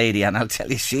fantastic lady, and I'll tell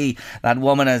you, that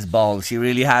woman has balls. She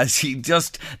really has. She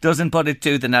just doesn't put it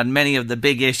to them on many of the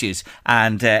big issues.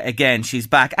 And again, she's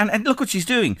back. And look what she's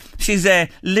doing. She's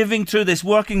living through this,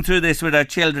 working through this with her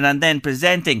children, and then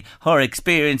presenting her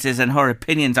experiences and her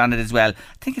opinions on it as well.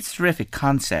 I think it's a terrific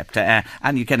concept.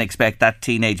 And you can expect that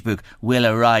teenage book will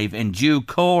arrive in due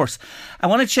course. I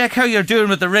want to check how you're doing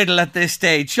with the riddle at this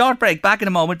stage. Short break, back in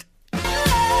a moment.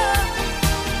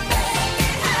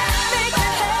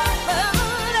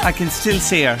 I can still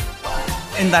see her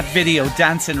in that video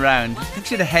dancing around. I think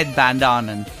she had a headband on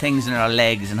and things in her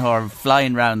legs and her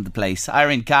flying around the place.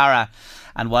 Irene Cara,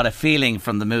 and What a Feeling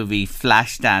from the movie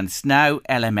Flashdance. Now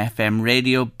LMFM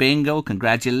Radio Bingo.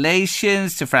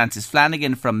 Congratulations to Francis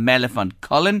Flanagan from Mellifont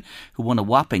Cullen, who won a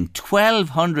whopping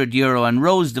 €1,200, and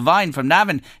Rose Devine from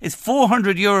Navan is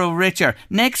 €400 richer.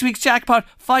 Next week's jackpot,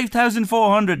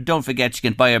 €5,400. Don't forget you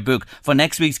can buy her book for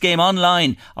next week's game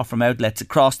online or from outlets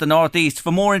across the northeast.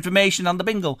 For more information on the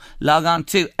bingo, log on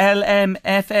to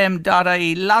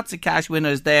lmfm.ie. Lots of cash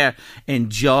winners there.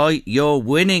 Enjoy your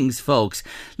winnings, folks.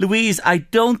 Louise, I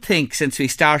don't think since we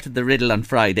started the riddle on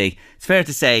Friday, it's fair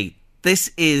to say this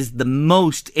is the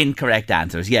most incorrect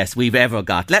answers, yes, we've ever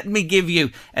got. Let me give you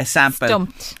a sample.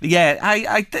 Stumped.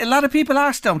 Yeah, a lot of people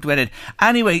are stumped with it.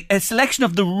 Anyway, a selection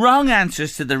of the wrong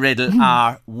answers to the riddle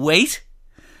are weight,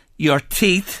 your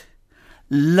teeth,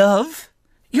 love,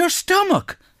 your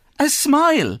stomach, a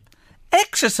smile,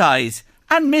 exercise.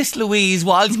 And Miss Louise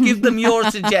Walsh, give them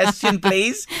your suggestion,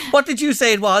 please. What did you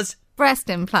say it was? Breast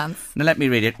implants. Now let me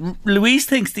read it. Louise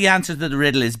thinks the answer to the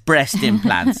riddle is breast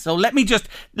implants. So let me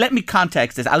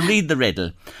context this. I'll read the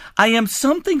riddle. I am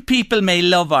something people may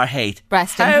love or hate.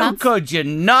 Breast implants. How could you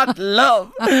not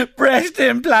love breast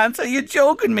implants? Are you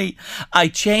joking me? I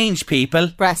change people.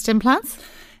 Breast implants.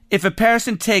 If a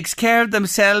person takes care of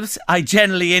themselves, I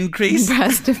generally increase.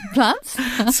 Breast implants.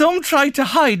 Some try to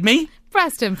hide me.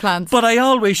 Breast implants. But I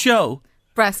always show.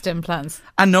 Breast implants.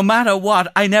 And no matter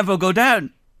what, I never go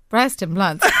down. Breast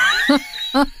implants.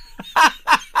 I'm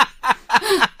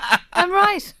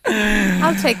right.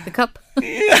 I'll take the cup.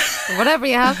 Whatever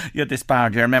you have. You're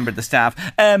disbarred. You remember the staff.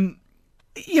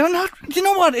 You're not. You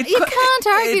know what? You can't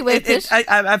argue with it.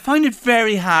 I find it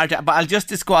very hard, but I'll just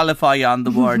disqualify you on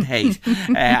the word hate.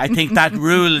 I think that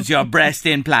rules your breast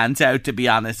implants out, to be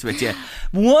honest with you.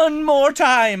 One more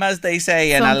time, as they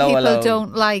say. Some hello, people hello.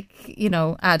 don't like,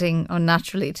 adding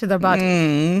unnaturally to their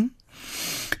body.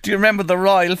 Do you remember the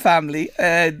royal family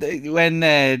when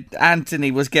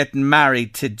Anthony was getting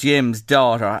married to Jim's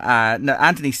daughter? No,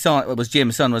 Anthony's son, it was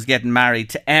Jim's son, was getting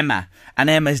married to Emma, and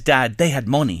Emma's dad, they had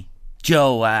money.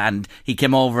 Joe, and he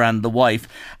came over, and the wife,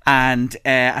 and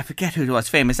I forget who it was,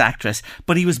 famous actress,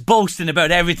 but he was boasting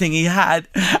about everything he had.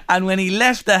 And when he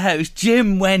left the house,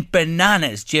 Jim went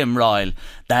bananas. Jim Royal,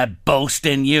 that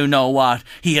boasting, you know what?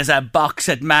 He has a box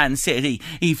at Man City.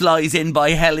 He flies in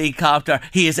by helicopter.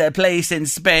 He has a place in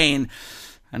Spain.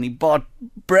 And he bought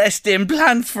breast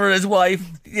implants for his wife.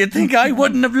 You'd think I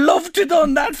wouldn't have loved to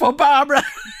done that for Barbara.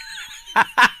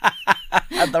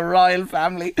 The royal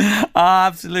family. Oh,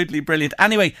 absolutely brilliant.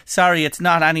 Anyway, sorry, it's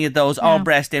not any of those. All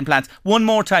breast implants. One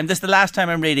more time. This is the last time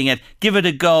I'm reading it. Give it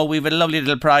a go. We've a lovely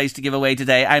little prize to give away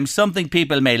today. I'm something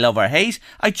people may love or hate.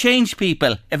 I change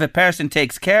people. If a person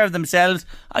takes care of themselves,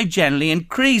 I generally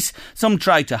increase. Some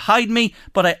try to hide me,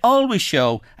 but I always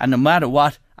show. And no matter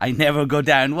what, I never go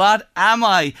down. What am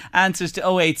I? Answers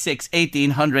to 086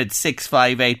 1800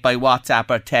 658 by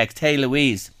WhatsApp or text. Hey,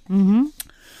 Louise. Mm-hmm.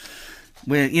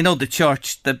 Well, you know the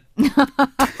church,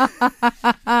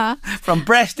 from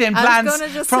breast implants,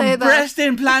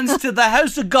 implants to the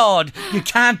house of God. You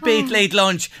can't beat late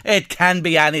lunch. It can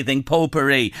be anything.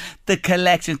 Potpourri, the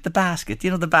collections, the basket.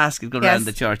 You know the basket going around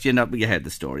the church. You heard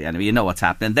the story anyway. You know what's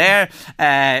happening there.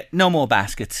 No more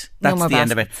baskets. That's the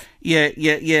end of it.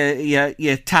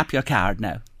 You tap your card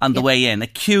now on the way in. A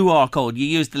QR code. You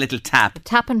use the little tap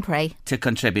and pray to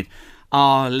contribute.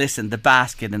 Oh, listen, the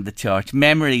basket in the church.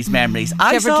 Memories. Did you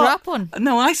ever drop one?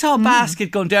 No, I saw a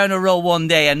basket going down a row one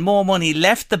day and more money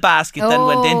left the basket than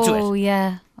went into it. Oh,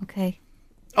 yeah. Okay.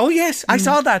 Oh, yes, I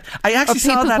saw that. I actually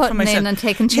saw that for myself. People putting in and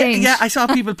taking change. Yeah, I saw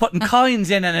people putting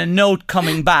coins in and a note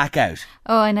coming back out.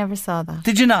 Oh, I never saw that.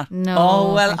 Did you not? No.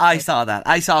 Oh, well, I saw that.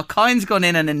 I saw coins going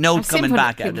in and a note coming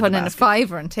back out. Putting in a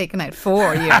fiver and taking out 4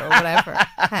 or whatever.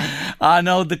 I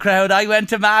know the crowd I went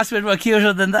to Mass with were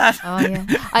cuter than that. Oh, yeah.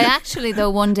 I actually,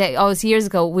 though, one day, it was years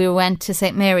ago, we went to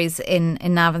St. Mary's in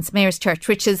Navan, St. Mary's Church,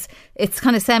 which is, it's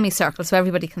kind of semicircle so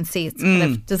everybody can see. It's kind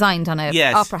of designed on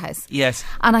a opera house. Yes.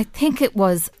 And I think it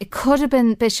could have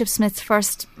been Bishop Smith's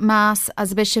first Mass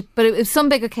as a bishop, but it was some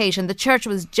big occasion. The church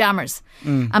was jammers.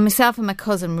 And myself and my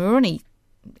cousin, we were only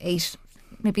 8.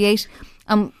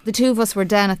 The two of us were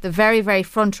down at the very, very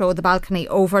front row of the balcony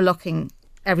overlooking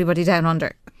everybody down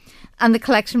under. And the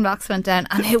collection box went down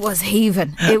and it was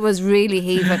heaving. It was really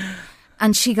heaving.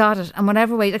 And she got it. And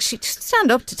whatever way, like she'd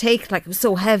stand up to take it, like it was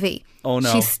so heavy. Oh,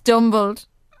 no. She stumbled.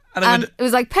 And it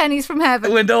was like pennies from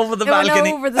heaven. It went over the balcony. It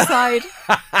went over the side.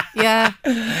 Yeah.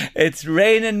 It's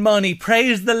raining money.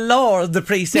 Praise the Lord. The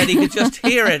priest said he could just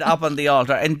hear it up on the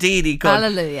altar. Indeed he could.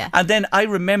 Hallelujah. And then I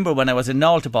remember when I was an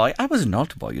altar boy. I was an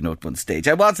altar boy, at one stage.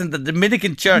 I was in the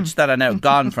Dominican church that are now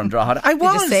gone from Drogheda. I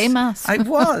was. Did you say Mass? I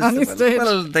was.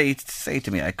 Well, they say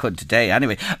to me I could today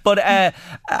anyway. But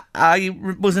I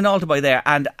was an altar boy there.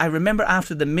 And I remember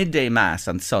after the midday Mass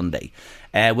on Sunday,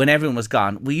 when everyone was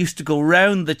gone, we used to go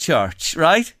round the church,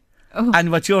 right? Oh.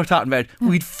 And what you're talking about,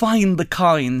 we'd find the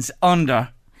coins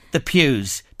under the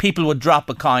pews. People would drop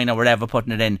a coin or whatever,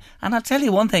 putting it in. And I'll tell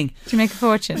you one thing. Did you make a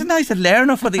fortune? It was nice to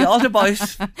learn for the altar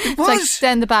boys. It was. It's like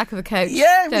down the back of the couch.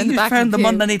 Yeah, we found them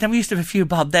underneath. And we used to have a few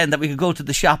bob then that we could go to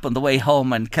the shop on the way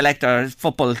home and collect our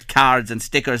football cards and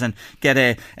stickers and get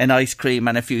an ice cream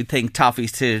and a few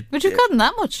toffees to... But you've gotten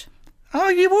that much? Oh,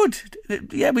 you would.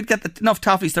 Yeah, we'd get enough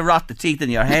toffees to rot the teeth in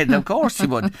your head. Of course you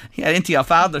would. Yeah, into your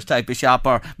father's type of shop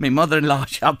or my mother-in-law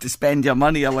shop to spend your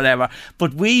money or whatever.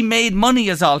 But we made money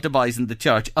as altar boys in the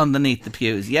church underneath the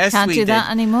pews. Yes, Can't we do did. that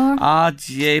anymore. Oh,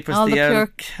 jeepers. All the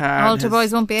pure altar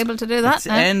boys won't be able to do that. It's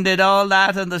ended all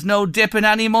that, and there's no dipping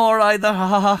anymore either.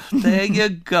 Oh, there you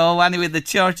go. Anyway, the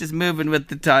church is moving with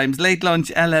the times. Late lunch,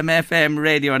 LMFM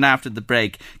radio, and after the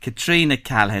break, Katrina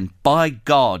Callahan. By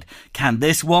God, can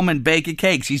this woman bake a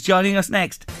cake? She's joining us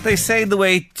next. They say the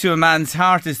way to a man's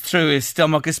heart is through his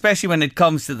stomach, especially when it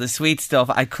comes to the sweet stuff.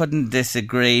 I couldn't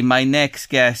disagree. My next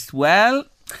guest, well,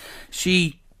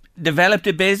 she developed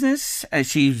a business.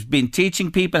 She's been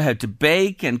teaching people how to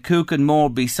bake and cook and more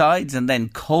besides, and then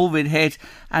COVID hit,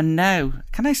 and now,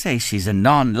 can I say she's an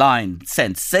online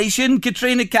sensation?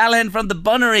 Katrina Callahan from the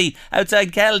Bunnery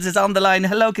outside Kells is on the line.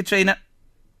 Hello, Katrina.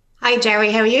 Hi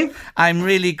Jerry, how are you? I'm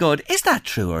really good. Is that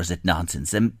true or is it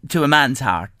nonsense? To a man's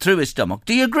heart, through his stomach.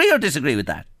 Do you agree or disagree with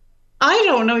that? I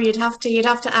don't know. You'd have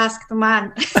to ask the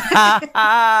man.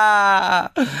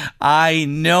 I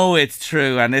know it's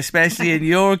true, and especially in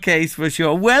your case for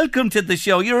sure. Welcome to the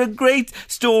show. You're a great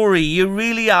story. You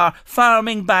really are.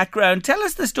 Farming background. Tell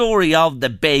us the story of the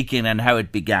baking and how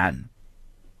it began.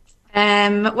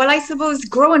 Well, I suppose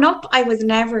growing up, I was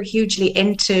never hugely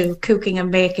into cooking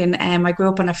and baking. I grew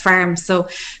up on a farm, so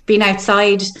being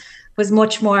outside was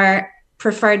much more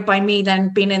preferred by me than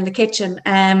being in the kitchen.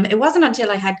 It wasn't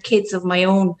until I had kids of my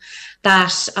own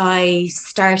that I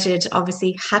started,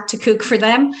 obviously had to cook for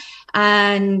them.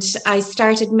 And I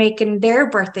started making their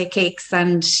birthday cakes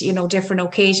and, you know, different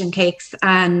occasion cakes.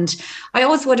 And I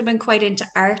always would have been quite into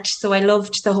art. So I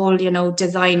loved the whole, you know,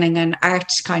 designing and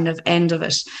art kind of end of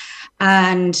it.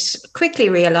 And quickly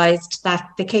realised that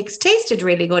the cakes tasted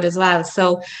really good as well.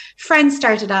 So friends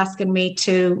started asking me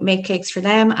to make cakes for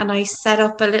them, and I set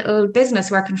up a little business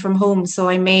working from home. So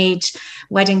I made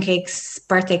wedding cakes,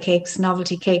 birthday cakes,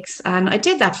 novelty cakes, and I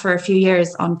did that for a few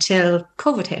years until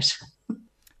COVID hit.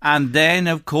 And then,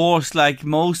 of course, like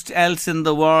most else in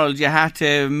the world, you had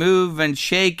to move and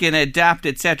shake and adapt,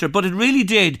 etc. But it really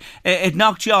did. It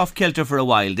knocked you off kilter for a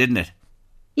while, didn't it?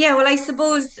 Yeah, well, I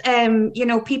suppose, you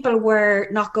know, people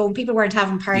weren't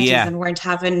having parties and weren't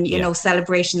having, you know,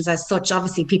 celebrations as such.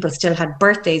 Obviously, people still had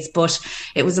birthdays, but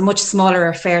it was a much smaller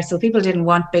affair. So people didn't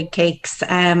want big cakes.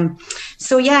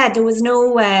 So, yeah, there was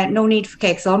no need for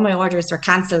cakes. All my orders were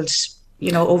cancelled,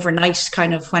 you know, overnight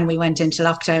kind of when we went into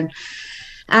lockdown.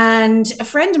 And a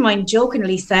friend of mine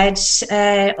jokingly said,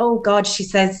 oh, God, she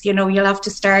says, you know, you'll have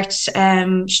to start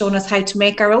showing us how to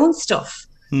make our own stuff.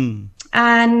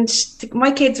 And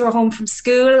my kids were home from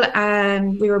school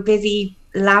and we were busy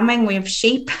lambing. We have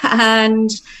sheep, and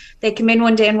they came in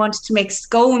one day and wanted to make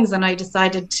scones, and I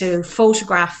decided to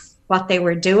photograph what they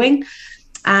were doing.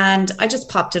 And I just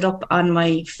popped it up on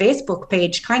my Facebook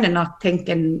page, kind of not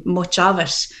thinking much of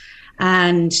it.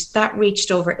 And that reached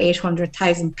over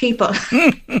 800,000 people.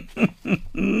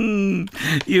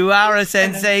 You are a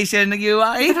sensation. You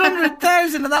are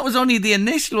 800,000, and that was only the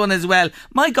initial one as well.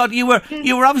 My God, you were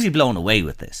obviously blown away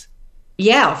with this.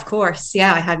 Yeah, of course.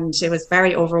 Yeah, it was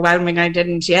very overwhelming. I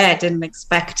didn't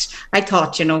expect. I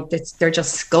thought, you know, they're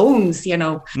just scones, you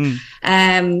know.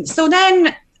 So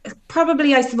then,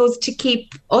 probably, I suppose, to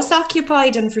keep us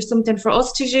occupied and for something for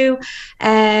us to do.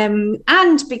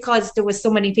 And because there was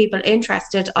so many people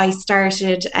interested, I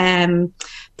started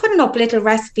putting up little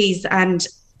recipes and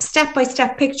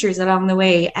step-by-step pictures along the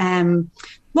way,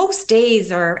 most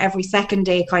days or every second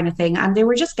day kind of thing. And they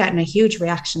were just getting a huge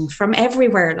reaction from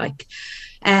everywhere. Like,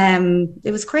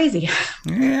 it was crazy.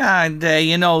 Yeah, and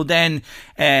you know, then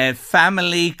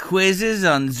family quizzes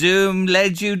on Zoom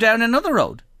led you down another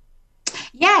road.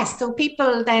 Yeah, so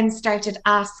people then started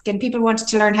asking, people wanted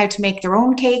to learn how to make their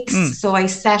own cakes. So I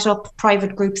set up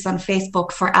private groups on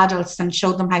Facebook for adults and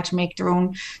showed them how to make their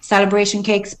own celebration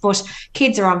cakes. But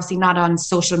kids are obviously not on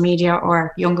social media,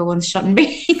 or younger ones shouldn't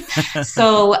be.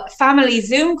 So family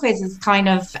Zoom quizzes kind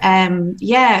of,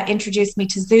 introduced me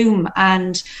to Zoom.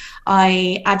 And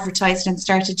I advertised and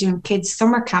started doing kids'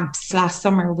 summer camps last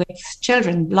summer with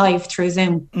children live through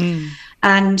Zoom.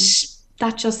 And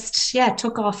that just,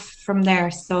 took off from there.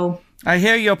 So I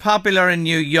hear you're popular in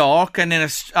New York and in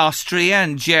Austria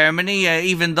and Germany,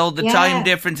 even though the time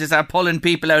differences are pulling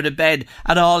people out of bed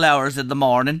at all hours of the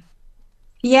morning.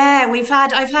 Yeah,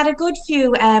 I've had a good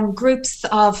few groups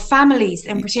of families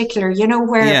in particular, you know,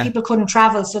 where people couldn't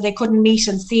travel, so they couldn't meet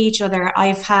and see each other.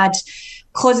 I've had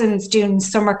cousins doing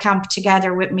summer camp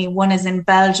together with me. One is in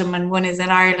Belgium and one is in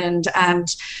Ireland, and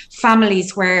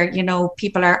families where, you know,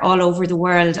 people are all over the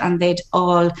world, and they'd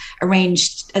all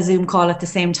arranged a Zoom call at the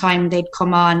same time. They'd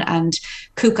come on and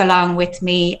cook along with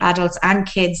me, adults and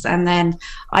kids, and then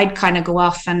I'd kind of go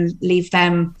off and leave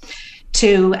them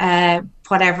to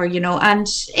whatever, you know. And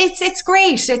it's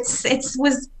great. It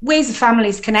was ways of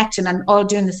families connecting and all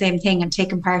doing the same thing and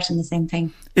taking part in the same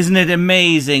thing. Isn't it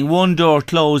amazing? One door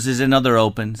closes, another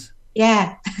opens.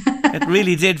 Yeah. It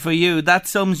really did for you. That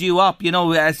sums you up, you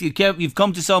know, as you've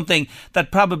come to something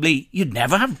that probably you'd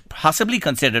never have possibly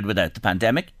considered without the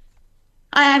pandemic.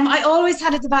 I always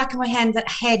had at the back of my head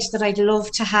that I'd love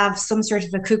to have some sort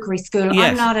of a cookery school.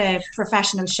 Yes. I'm not a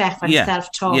professional chef, I'm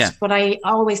self-taught, Yeah. but I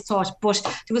always thought, but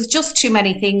there was just too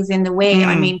many things in the way.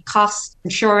 I mean, cost,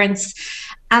 insurance,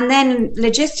 and then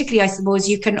logistically, I suppose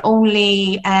you can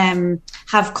only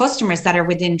have customers that are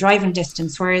within driving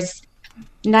distance, whereas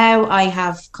now I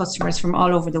have customers from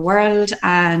all over the world,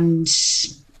 and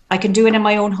I can do it in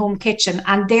my own home kitchen,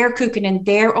 and they're cooking in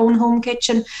their own home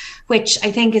kitchen, which I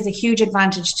think is a huge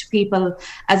advantage to people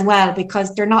as well,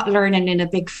 because they're not learning in a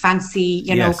big fancy,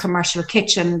 you know, commercial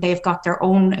kitchen. They've got their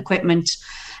own equipment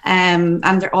and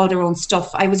they're all their own stuff.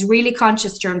 I was really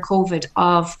conscious during COVID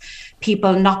of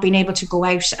people not being able to go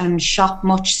out and shop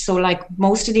much. So like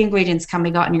most of the ingredients can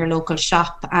be got in your local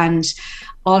shop, and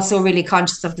also really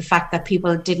conscious of the fact that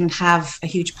people didn't have a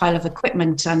huge pile of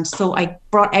equipment. And so I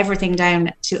brought everything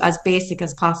down to as basic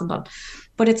as possible.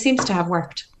 But it seems to have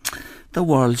worked. The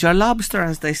world's your lobster,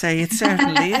 as they say. It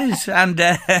certainly is. And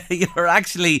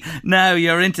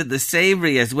you're into the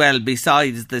savoury as well,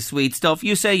 besides the sweet stuff.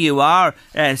 You say you are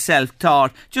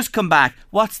self-taught. Just come back.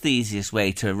 What's the easiest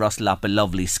way to rustle up a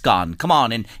lovely scone? Come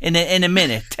on, in a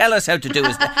minute. Tell us how to do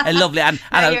a lovely, and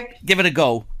I'll give it a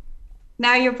go.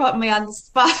 Now you're putting me on the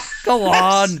spot. Go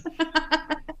on.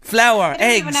 Flour, eggs. I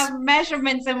don't even have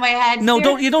measurements in my head. No,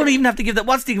 you don't even have to give that.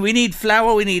 We need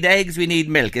flour, we need eggs, we need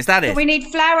milk. Is that it? We need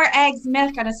flour, eggs,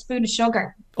 milk, and a spoon of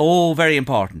sugar. Oh, very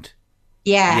important.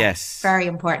 Yeah. Yes. Very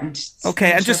important.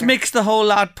 Okay, and just mix the whole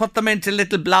lot, put them into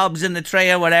little blobs in the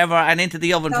tray or whatever, and into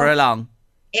the oven for how long?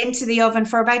 Into the oven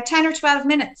for about 10 or 12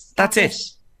 minutes. That's it.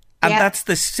 And that's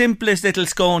the simplest little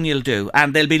scone you'll do,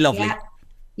 and they'll be lovely.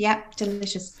 Yeah,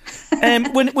 delicious.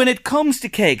 When it comes to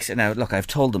cakes, now look, I've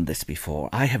told them this before,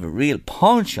 I have a real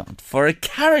penchant for a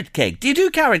carrot cake. Do you do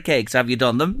carrot cakes? Have you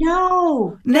done them?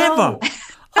 No. Never? No.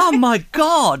 Oh my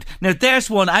God. Now there's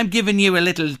one. I'm giving you a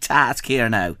little task here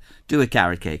now. Do a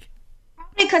carrot cake.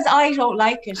 Because I don't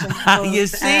like it.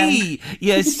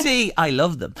 You see, I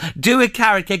love them. Do a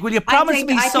carrot cake. Will you promise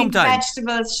me sometime? I think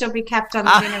vegetables should be kept on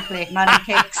the dinner plate, not in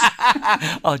cakes.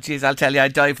 Oh, jeez, I'll tell you,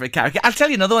 I'd die for a carrot cake. I'll tell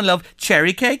you another one, love.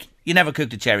 Cherry cake. You never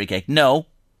cooked a cherry cake? No.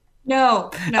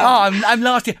 No. Oh, I'm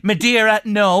lost here. Madeira?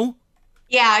 No.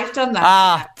 Yeah, I've done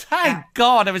that. Thank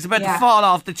God. I was about to fall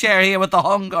off the chair here with the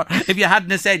hunger if you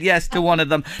hadn't have said yes to one of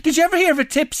them. Did you ever hear of a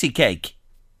tipsy cake?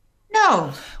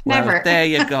 No, never. Well, there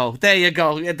you go.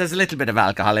 There's a little bit of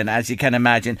alcohol in it, as you can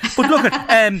imagine. But look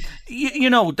at,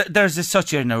 there's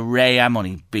such an array. I'm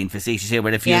only being facetious here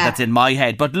with a few that's in my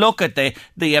head. But look at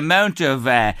the amount of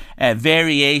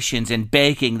variations in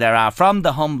baking there are, from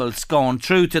the humble scone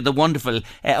through to the wonderful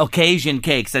occasion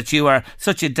cakes that you are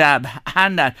such a dab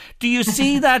hand at. Do you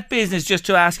see that business, just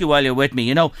to ask you while you're with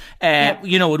me,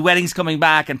 with weddings coming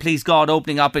back and please God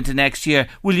opening up into next year,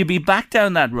 will you be back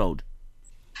down that road?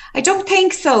 I don't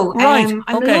think so. Right.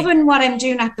 I'm loving what I'm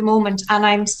doing at the moment, and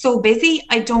I'm so busy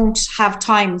I don't have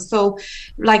time. So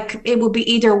like it will be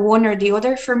either one or the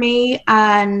other for me.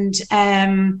 And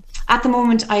at the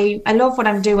moment I love what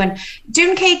I'm doing.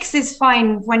 Doing cakes is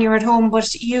fine when you're at home,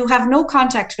 but you have no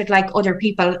contact with like other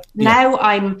people. Now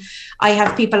I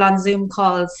have people on Zoom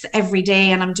calls every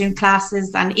day, and I'm doing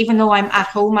classes, and even though I'm at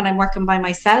home and I'm working by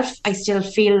myself, I still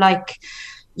feel like,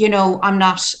 I'm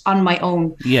not on my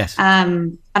own. Yes.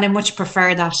 And I much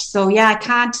prefer that. So yeah, I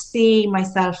can't see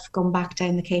myself going back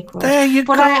down the cake road. There you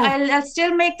go. But I'll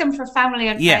still make them for family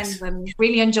and friends, and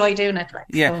really enjoy doing it.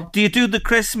 So. Do you do the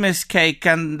Christmas cake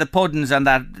and the puddings and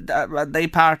that? Are they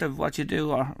part of what you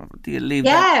do, or do you leave?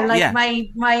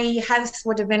 My house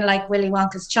would have been like Willy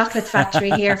Wonka's chocolate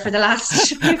factory here for the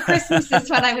last few Christmases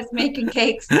when I was making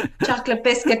cakes. Chocolate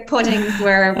biscuit puddings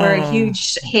were a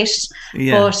huge hit.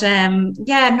 Yeah. But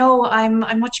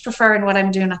I'm much preferring what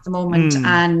I'm doing at the moment.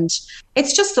 And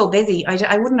it's just so busy.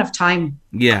 I wouldn't have time.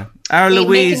 Yeah. Our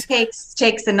Louise. Making cakes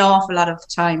takes an awful lot of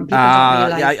time. People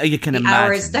don't realise you can the imagine.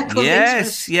 Hours that go into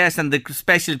it. Yes, and the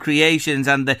special creations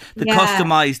and the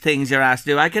customised things you're asked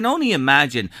to do. I can only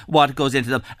imagine what goes into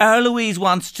them. Our Louise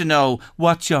wants to know,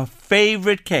 what's your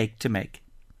favourite cake to make?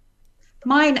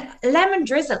 Mine, lemon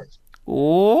drizzle.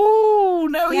 Oh,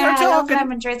 now you're talking. I love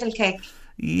lemon drizzle cake.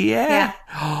 Yeah.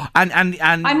 And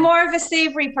I'm more of a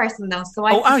savoury person though, so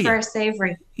I prefer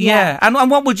savoury. Yeah.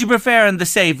 And what would you prefer in the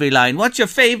savoury line? What's your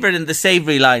favourite in the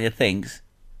savoury line of things?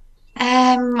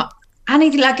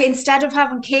 Anything, like instead of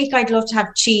having cake, I'd love to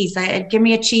have cheese. Give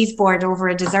me a cheese board over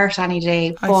a dessert any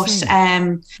day. But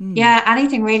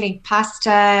anything really.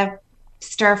 Pasta,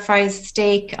 stir fries,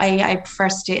 steak. I prefer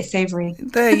savoury.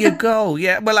 There you go.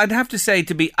 Yeah. Well, I'd have to say,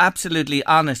 to be absolutely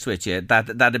honest with you,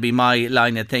 that'd be my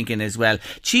line of thinking as well.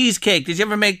 Cheesecake. Did you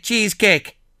ever make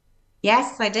cheesecake?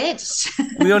 Yes, I did.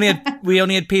 we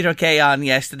only had Peter Kay on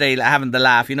yesterday having the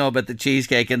laugh, about the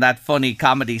cheesecake and that funny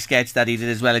comedy sketch that he did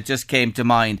as well. It just came to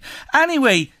mind.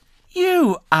 Anyway,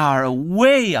 you are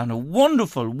away on a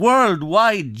wonderful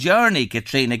worldwide journey,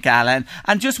 Katrina Callahan.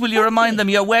 And just will you remind them,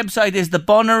 your website is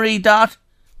thebunnery.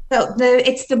 So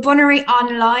it's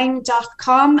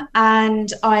thebunneryonline.com,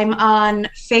 and I'm on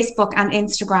Facebook and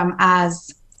Instagram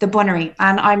as The Bunnery,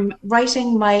 and I'm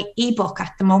writing my ebook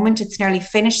at the moment. It's nearly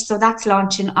finished, so that's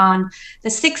launching on the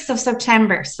 6th of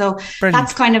September. So Brilliant.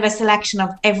 That's kind of a selection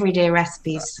of everyday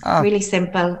recipes, really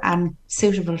simple and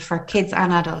suitable for kids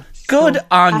and adults. Good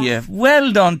on you.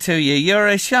 Well done to you. You're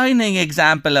a shining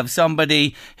example of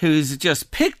somebody who's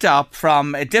just picked up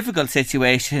from a difficult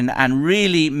situation and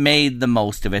really made the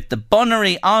most of it.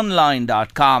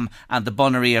 TheBunneryOnline.com and The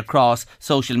Bunnery across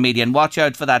social media. And watch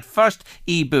out for that first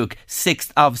ebook,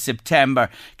 6th of September.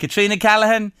 Katrina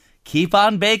Callahan, keep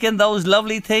on baking those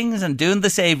lovely things and doing the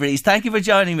savouries. Thank you for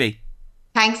joining me.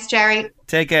 Thanks, Jerry.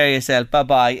 Take care of yourself.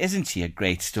 Bye-bye. Isn't she a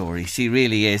great story? She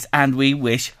really is. And we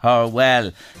wish her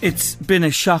well. It's been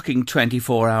a shocking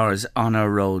 24 hours on our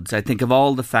roads. I think of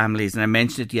all the families, and I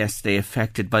mentioned it yesterday,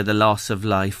 affected by the loss of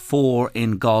life. 4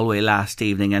 in Galway last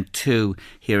evening and 2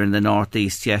 here in the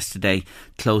northeast yesterday,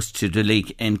 close to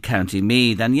Duleek in County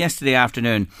Meath. And yesterday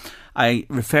afternoon, I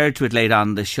referred to it late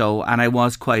on the show, and I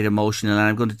was quite emotional, and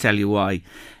I'm going to tell you why.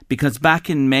 Because back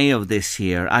in May of this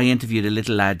year, I interviewed a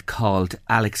little lad called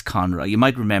Alex Conroy. You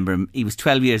might remember him. He was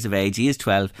 12 years of age. He is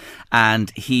 12.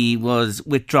 And he was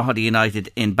with Drogheda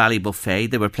United in Ballybuffet.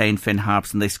 They were playing Finn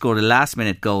Harps and they scored a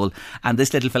last-minute goal. And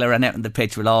this little fella ran out on the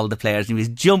pitch with all the players and he was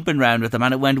jumping around with them.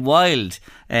 And it went wild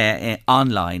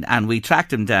online. And we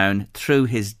tracked him down through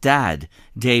his dad,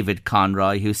 David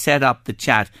Conroy, who set up the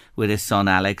chat with his son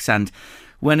Alex. And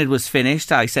when it was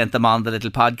finished, I sent them on the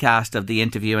little podcast of the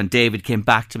interview and David came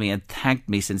back to me and thanked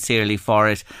me sincerely for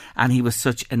it. And he was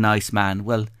such a nice man.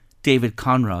 Well, David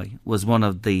Conroy was one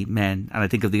of the men, and I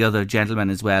think of the other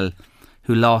gentleman as well,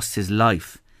 who lost his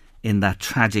life in that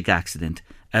tragic accident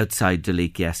outside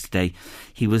Duleek yesterday.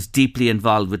 He was deeply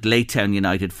involved with Laytown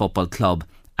United Football Club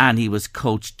and he was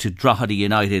coach to Drogheda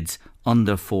United's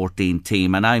under-14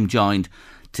 team. And I'm joined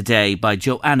today by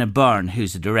Joanna Byrne,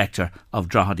 who's the director of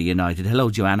Drogheda United. Hello,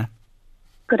 Joanna.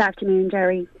 Good afternoon,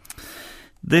 Jerry.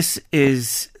 This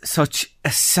is such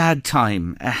a sad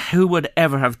time. Who would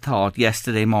ever have thought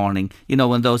yesterday morning,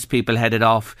 when those people headed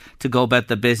off to go about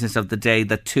the business of the day,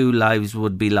 that 2 lives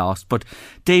would be lost. But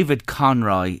David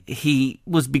Conroy, he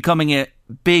was becoming a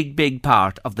big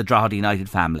part of the Drogheda United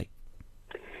family.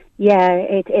 Yeah,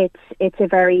 it's a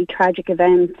very tragic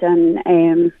event,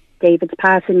 and David's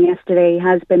passing yesterday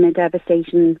has been a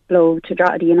devastating blow to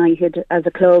Drogheda United as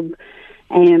a club.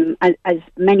 As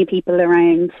many people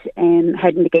around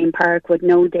heading to Game Park would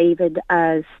know David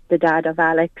as the dad of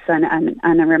Alex, and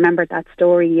I remember that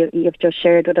story you've just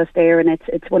shared with us there, and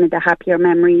it's one of the happier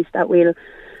memories that we'll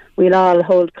all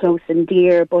hold close and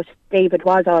dear. But David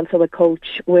was also a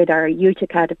coach with our youth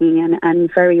academy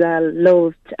and very well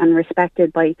loved and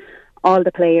respected by all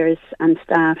the players and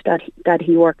staff that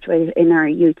he worked with in our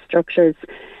youth structures.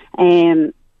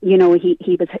 He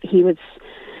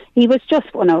was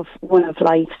just one of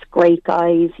life's great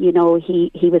guys. He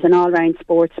was an all-round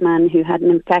sportsman who had an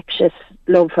infectious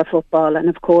love for football and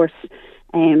of course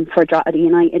for Drogheda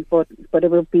United, but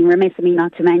it would be remiss of me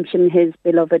not to mention his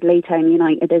beloved Laytown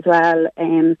United as well.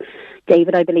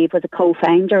 David, I believe, was a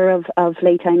co-founder of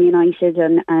Laytown United,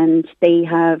 and they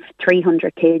have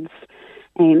 300 kids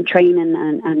training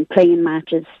and playing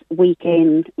matches week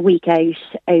in, week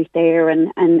out there,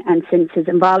 and since his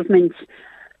involvement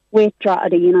with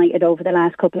Drogheda United over the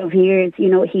last couple of years, he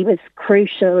was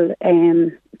crucial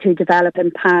to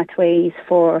developing pathways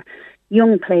for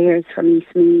young players from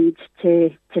Eastmead to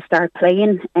start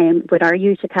playing with our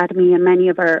youth academy, and many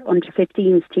of our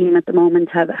under-15s team at the moment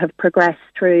have progressed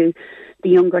through the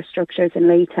younger structures in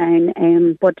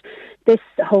Laytown. But this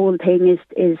whole thing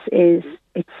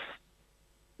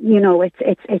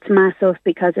it's massive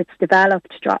because it's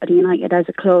developed Drogheda United as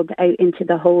a club out into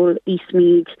the whole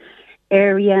Eastmead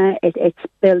area. It's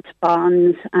built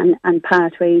bonds and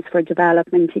pathways for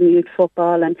development in youth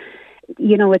football, and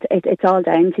you know, it's all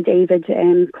down to David.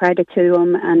 Credit to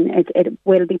him, and it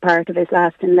will be part of his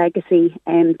lasting legacy,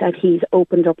 that he's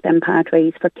opened up them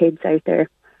pathways for kids out there.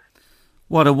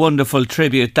 What a wonderful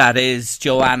tribute that is,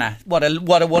 Joanna. What a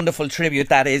wonderful tribute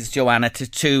that is, Joanna,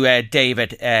 to David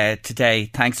today.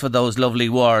 Thanks for those lovely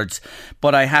words.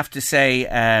 But I have to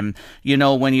say, you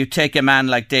know, when you take a man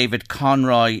like David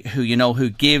Conroy, who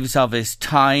gives of his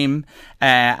time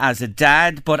as a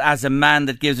dad, but as a man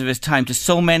that gives of his time to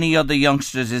so many other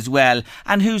youngsters as well,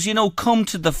 and who's, come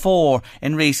to the fore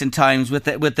in recent times with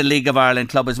the League of Ireland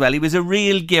club as well. He was a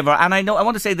real giver, and I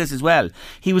want to say this as well.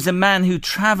 He was a man who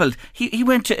travelled. He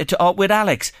went to with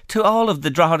Alex to all of the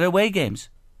Drogheda away games.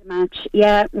 Match,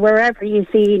 yeah, wherever you've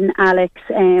seen Alex.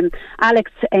 I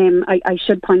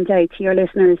should point out to your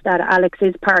listeners that Alex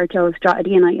is part of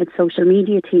Drogheda United's social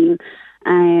media team.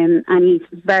 And he's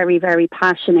very, very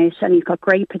passionate, and he's got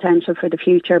great potential for the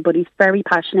future, but he's very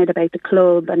passionate about the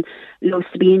club and loves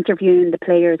to be interviewing the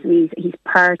players, and he's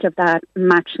part of that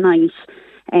match night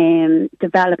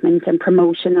development and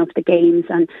promotion of the games.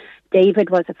 And David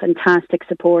was a fantastic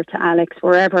support to Alex.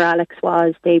 Wherever Alex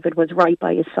was, David was right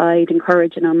by his side,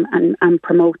 encouraging him and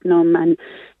promoting him. And,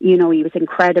 he was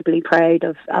incredibly proud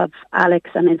of Alex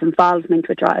and his involvement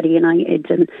with Drogheda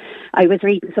United. And I was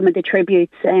reading some of the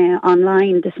tributes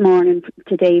online this morning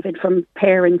to David from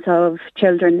parents of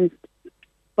children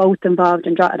both involved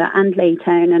in Drogheda and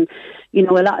Laytown. And,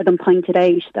 a lot of them pointed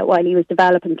out that while he was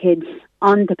developing kids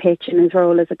on the pitch in his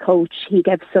role as a coach, he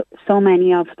gave so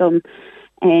many of them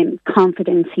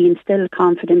confidence. He instilled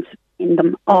confidence in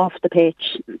them off the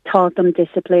pitch, taught them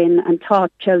discipline, and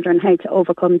taught children how to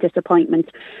overcome disappointment,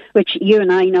 which you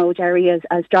and I know, Jerry,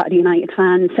 as Drogheda United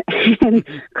fans,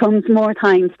 comes more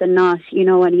times than not.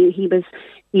 And he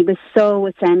was so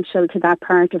essential to that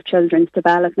part of children's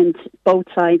development, both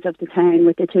sides of the town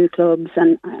with the two clubs,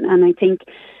 and I think,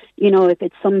 if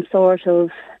it's some sort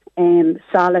of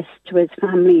solace to his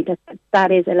family,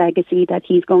 that is a legacy that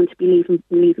he's going to be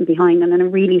leaving behind, and I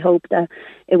really hope that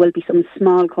it will be some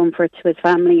small comfort to his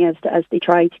family as they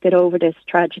try to get over this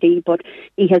tragedy. But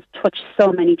he has touched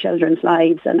so many children's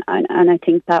lives, and I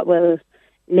think that will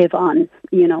live on,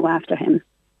 after him.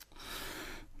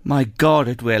 My God,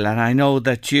 it will, and I know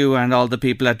that you and all the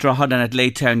people at Drogheda and at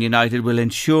Laytown United will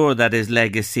ensure that his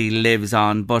legacy lives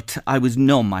on. But I was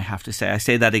numb, I have to say. I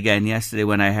say that again yesterday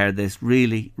when I heard this.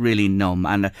 Really, really numb.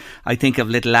 And I think of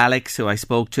little Alex, who I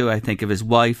spoke to. I think of his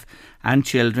wife and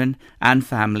children and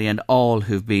family and all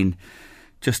who've been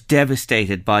just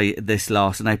devastated by this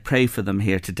loss, and I pray for them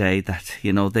here today that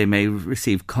they may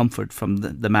receive comfort from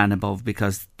the man above,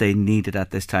 because they need it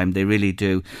at this time. They really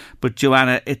do. But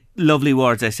Joanna, lovely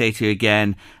words I say to you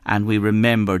again, and we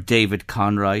remember David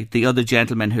Conroy, the other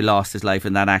gentleman who lost his life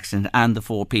in that accident, and the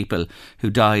 4 people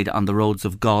who died on the roads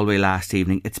of Galway last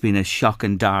evening. It's been a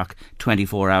shocking, dark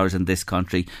 24 hours in this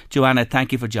country. Joanna,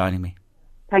 thank you for joining me.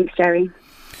 Thanks, Jerry.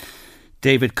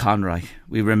 David Conroy,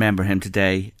 we remember him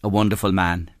today, a wonderful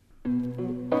man.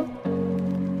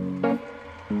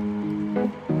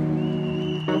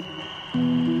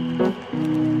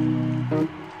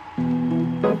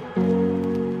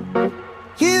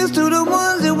 Here's to the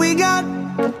ones that we got.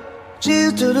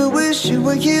 Cheers to the wish you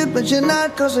were here but you're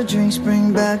not, 'cause the drinks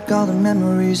bring back all the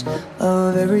memories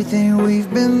of everything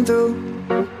we've been through.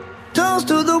 Toast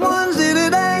to the ones here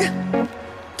today.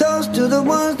 Toast to the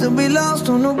ones that we lost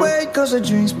on the way, 'cause the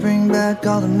drinks bring back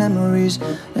all the memories,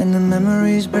 and the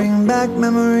memories bring back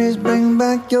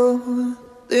your.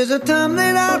 There's a time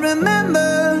that I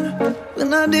remember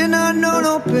when I did not know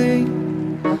no pain,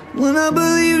 when I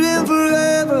believed in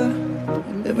forever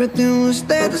and everything would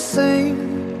stay the same.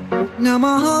 Now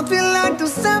my heart feel like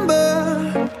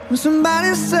December when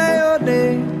somebody say your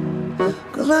name,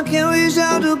 'cause I can't reach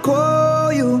out to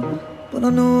call you, but I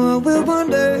know I will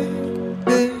one day.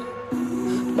 Yeah.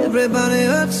 Everybody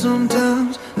hurts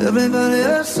sometimes, everybody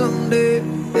hurts someday,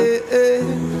 yeah, yeah.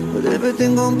 But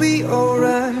everything gon' be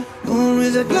alright. Gonna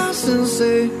raise a glass and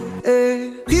say,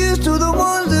 hey. Here's to the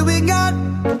ones that we got.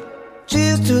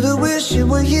 Cheers to the wish you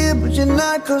were here but you're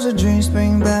not, 'cause the drinks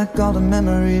bring back all the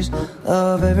memories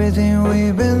of everything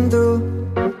we've been through.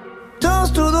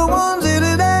 Toast to the ones here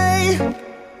today.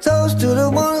 Toast to the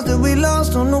ones that we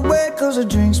lost on the way, 'cause the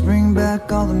drinks bring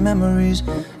back all the memories,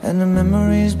 and the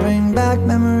memories bring back your.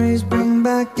 Memories bring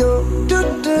back your.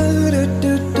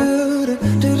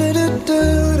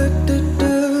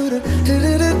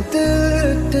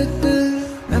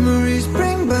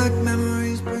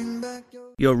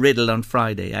 Your riddle on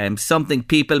Friday. I am something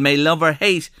people may love or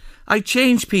hate. I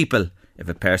change people. If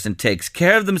a person takes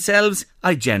care of themselves,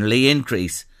 I generally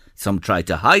increase. Some try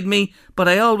to hide me, but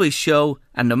I always show,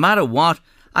 and no matter what,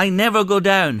 I never go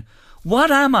down.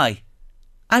 What am I?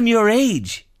 I'm your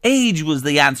age. Age was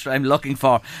the answer I'm looking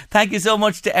for. Thank you so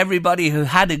much to everybody who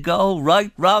had a go,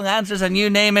 right, wrong answers, and you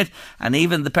name it, and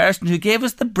even the person who gave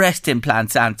us the breast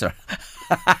implants answer.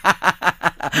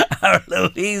 Or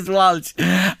Louise Walsh.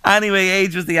 Anyway,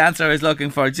 age was the answer I was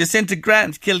looking for. Jacinta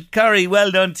Grant, Kilcurry,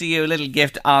 well done to you. A little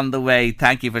gift on the way.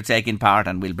 Thank you for taking part,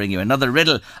 and we'll bring you another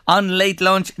riddle on Late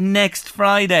Lunch next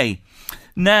Friday.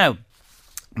 Now,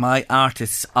 my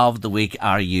artists of the week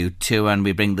are U2, and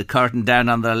we bring the curtain down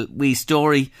on the wee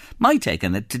story. My take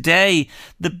on it today: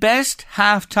 the best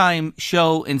halftime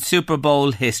show in Super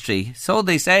Bowl history. So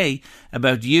they say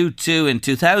about U2 in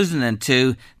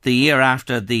 2002, the year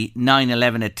after the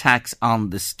 9/11 attacks on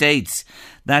the States.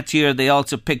 That year they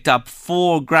also picked up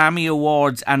 4 Grammy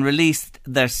Awards and released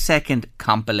their second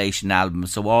compilation album.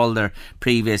 So all their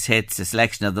previous hits, a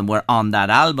selection of them, were on that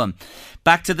album.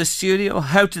 Back to the studio,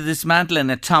 How to Dismantle an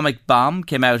Atomic Bomb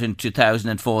came out in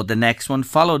 2004, the next one,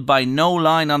 followed by No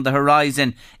Line on the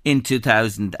Horizon in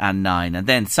 2009. And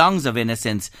then Songs of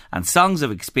Innocence and Songs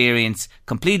of Experience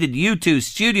completed U2's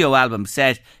studio album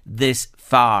set This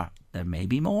Far. There may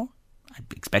be more. I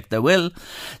expect there will.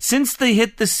 Since they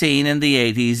hit the scene in the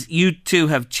 80s, U2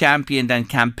 have championed and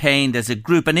campaigned as a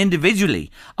group and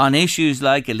individually on issues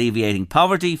like alleviating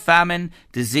poverty, famine,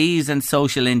 disease and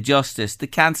social injustice, the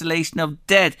cancellation of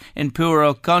debt in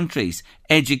poorer countries,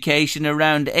 education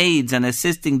around AIDS and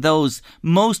assisting those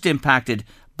most impacted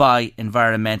by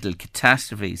environmental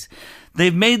catastrophes.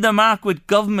 They've made their mark with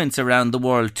governments around the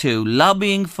world too,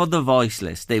 lobbying for the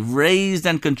voiceless. They've raised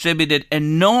and contributed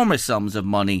enormous sums of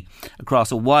money across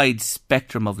a wide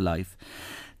spectrum of life.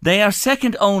 They are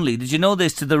second only, did you know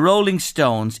this, to the Rolling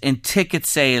Stones in ticket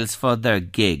sales for their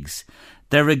gigs.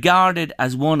 They're regarded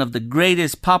as one of the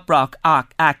greatest pop rock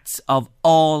acts of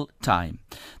all time.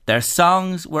 Their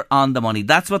songs were on the money.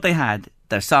 That's what they had.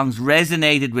 Their songs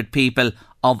resonated with people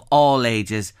of all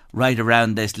ages right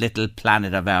around this little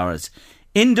planet of ours.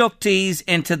 Inductees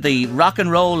into the Rock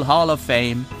and Roll Hall of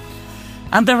Fame.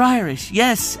 And they're Irish.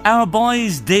 Yes, our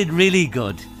boys did really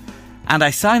good. And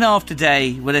I sign off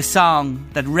today with a song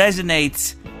that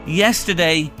resonates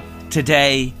yesterday,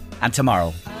 today and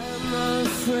tomorrow. I'm not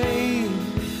afraid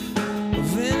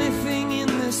of anything in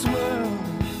this world.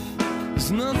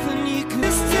 There's nothing you can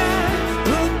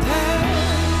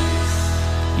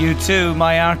U2,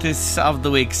 my artists of the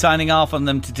week, signing off on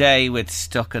them today with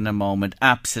Stuck in a Moment.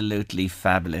 Absolutely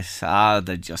fabulous.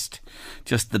 They're just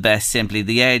the best, simply.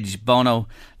 The Edge, Bono,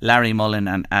 Larry Mullen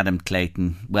and Adam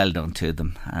Clayton, well done to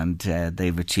them. And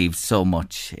they've achieved so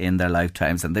much in their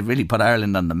lifetimes, and they've really put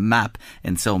Ireland on the map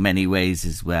in so many ways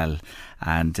as well.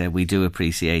 And we do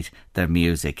appreciate their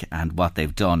music and what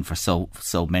they've done for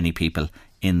so many people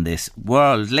in this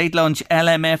world. Late Lunch,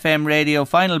 LMFM Radio,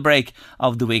 final break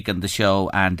of the week on the show,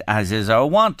 and as is our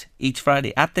wont each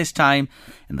Friday at this time,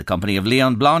 in the company of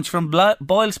Leon Blanche from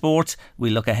Boyle Sports, we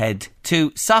look ahead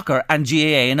to soccer and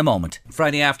GAA in a moment.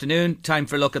 Friday afternoon, time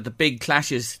for a look at the big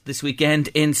clashes this weekend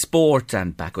in sport,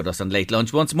 and back with us on Late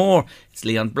Lunch once more, it's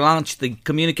Leon Blanche, the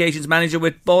communications manager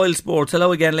with Boyle Sports.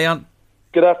 Hello again, Leon.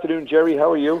 Good afternoon, Jerry.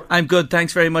 How are you? I'm good.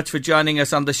 Thanks very much for joining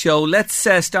us on the show. Let's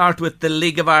start with the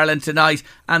League of Ireland tonight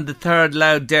and the third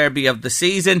Louth derby of the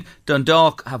season.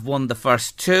 Dundalk have won the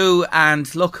first 2,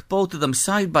 and look, both of them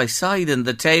side by side in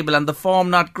the table, and the form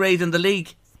not great in the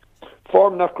league.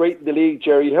 Form not great in the league,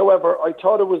 Jerry. However, I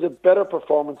thought it was a better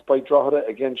performance by Drogheda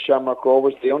against Shamrock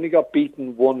Rovers. They only got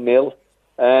beaten 1-0,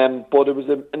 but it was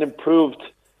an improved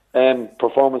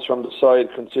performance from the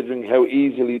side, considering how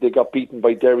easily they got beaten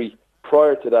by Derry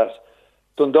prior to that.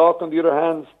 Dundalk, on the other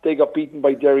hand, they got beaten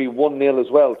by Derry 1-0 as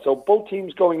well. So both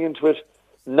teams going into it,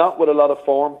 not with a lot of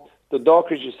form. Dundalk,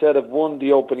 as you said, have won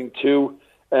the opening 2.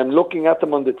 Looking at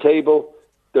them on the table,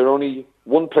 they're only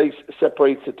one place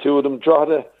separates the two of them.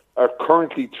 Drogheda are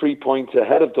currently 3 points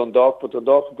ahead of Dundalk, but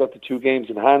Dundalk have got the 2 games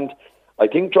in hand. I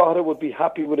think Drogheda would be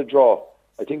happy with a draw.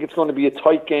 I think it's going to be a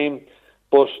tight game,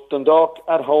 but Dundalk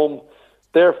at home,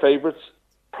 they're favourites,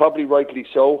 probably rightly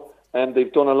so. And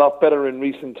they've done a lot better in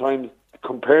recent times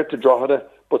compared to Drogheda.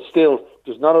 But still,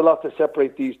 there's not a lot to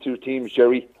separate these two teams,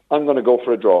 Jerry. I'm going to go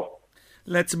for a draw.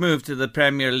 Let's move to the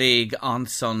Premier League on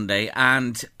Sunday.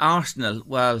 And Arsenal,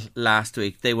 well, last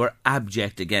week, they were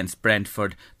abject against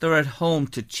Brentford. They're at home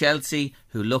to Chelsea,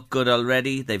 who look good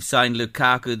already. They've signed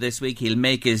Lukaku this week. He'll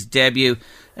make his debut.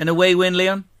 An away win,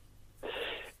 Leon?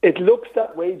 It looks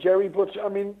that way, Jerry. But, I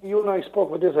mean, you and I spoke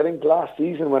about this, I think, last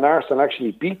season when Arsenal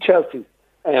actually beat Chelsea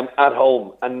at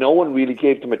home, and no one really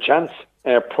gave them a chance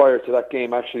prior to that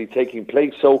game actually taking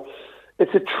place. So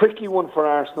it's a tricky one for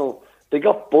Arsenal. They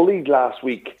got bullied last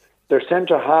week. Their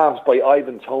centre halves by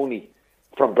Ivan Toney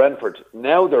from Brentford.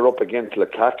 Now they're up against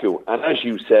Lukaku. And as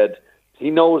you said,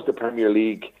 he knows the Premier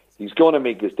League. He's going to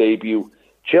make his debut.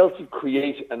 Chelsea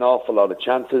create an awful lot of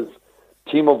chances.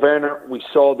 Timo Werner, we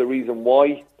saw the reason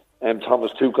why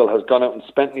Thomas Tuchel has gone out and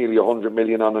spent nearly 100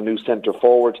 million on a new centre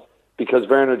forward, because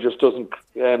Werner just doesn't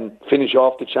finish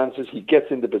off the chances. He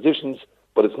gets into positions,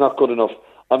 but it's not good enough.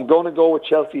 I'm going to go with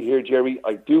Chelsea here, Jerry.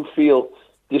 I do feel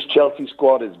this Chelsea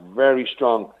squad is very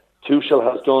strong. Tuchel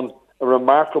has done a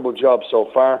remarkable job so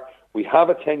far. We have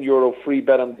a €10 free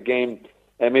bet on the game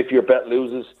if your bet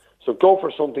loses. So go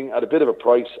for something at a bit of a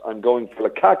price. I'm going for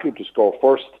Lukaku to score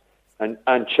first and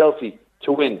Chelsea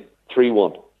to win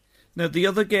 3-1. Now, the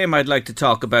other game I'd like to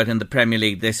talk about in the Premier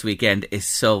League this weekend is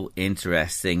so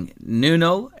interesting.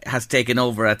 Nuno has taken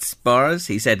over at Spurs.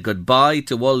 He said goodbye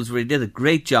to Wolves, where he did a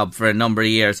great job for a number of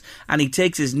years. And he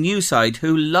takes his new side,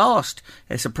 who lost,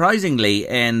 surprisingly,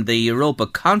 in the Europa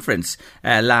Conference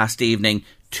last evening,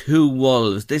 to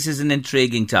Wolves. This is an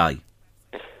intriguing tie.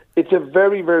 It's a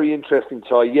very, very interesting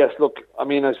tie. Yes, look, I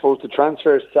mean, I suppose the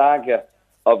transfer saga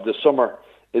of the summer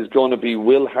is going to be,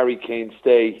 will Harry Kane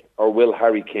stay or will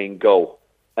Harry Kane go?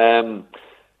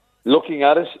 Looking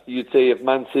at it, you'd say if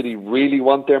Man City really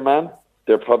want their man,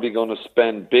 they're probably going to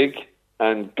spend big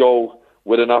and go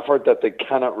with an offer that they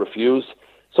cannot refuse.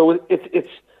 So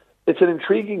it's an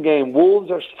intriguing game.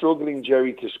 Wolves are struggling,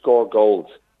 Jerry, to score goals.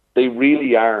 They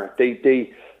really are.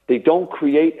 They don't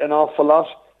create an awful lot.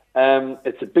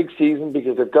 It's a big season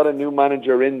because they've got a new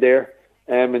manager in there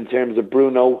in terms of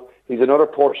Bruno. He's another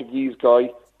Portuguese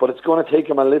guy, but it's going to take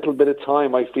him a little bit of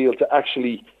time, I feel, to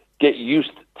actually get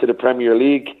used to the Premier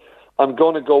League. I'm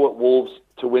going to go with Wolves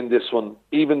to win this one,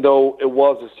 even though it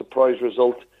was a surprise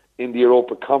result in the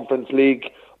Europa Conference League.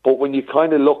 But when you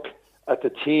kind of look at the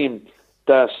team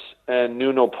that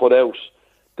Nuno put out,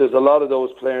 there's a lot of those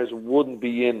players who wouldn't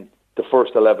be in the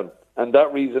first 11. And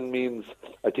that reason means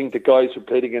I think the guys who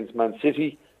played against Man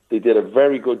City, they did a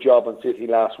very good job on City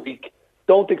last week.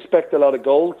 Don't expect a lot of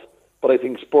goals, but I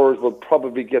think Spurs will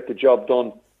probably get the job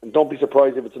done. And don't be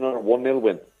surprised if it's another 1-0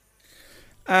 win.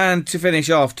 And to finish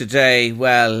off today,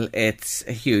 well, it's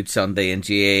a huge Sunday in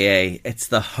GAA. It's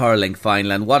the hurling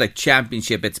final, and what a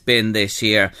championship it's been this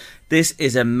year. This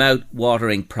is a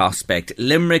mouth-watering prospect.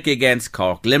 Limerick against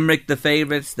Cork. Limerick the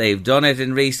favourites. They've done it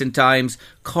in recent times.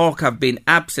 Cork have been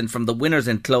absent from the winners'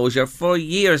 enclosure for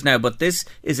years now, but this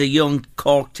is a young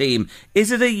Cork team.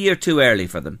 Is it a year too early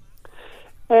for them?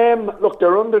 Look,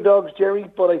 they're underdogs, Jerry,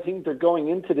 but I think they're going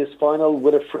into this final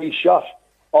with a free shot.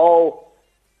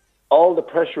 All the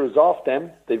pressure is off them.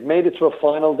 They've made it to a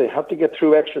final. They have to get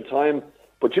through extra time.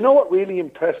 But you know what really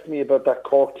impressed me about that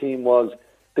Cork team was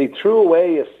they threw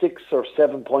away a 6 or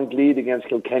 7 point lead against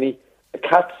Kilkenny. The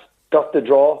Cats got the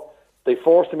draw. They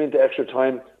forced them into extra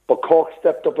time, but Cork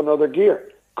stepped up another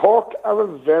gear. Cork are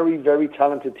a very, very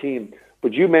talented team.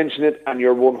 But you mentioned it, and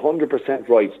you're 100%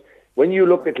 right. When you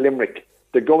look at Limerick,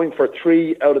 they're going for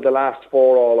 3 out of the last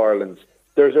 4 All-Irelands.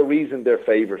 There's a reason they're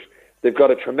favourite. They've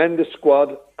got a tremendous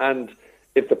squad, and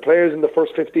if the players in the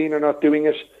first 15 are not doing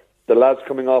it, the lads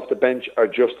coming off the bench are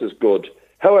just as good.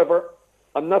 However,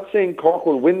 I'm not saying Cork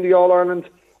will win the All-Ireland,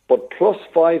 but plus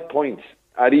 5 points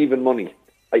at even money,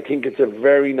 I think it's a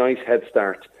very nice head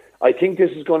start. I think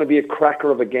this is going to be a cracker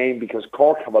of a game because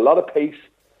Cork have a lot of pace.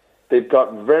 They've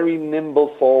got very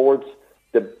nimble forwards.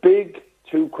 The big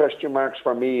 2 question marks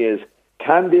for me is,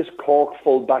 can this Cork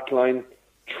full back line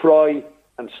try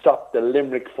and stop the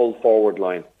Limerick full forward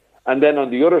line? And then on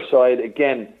the other side,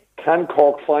 again, can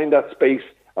Cork find that space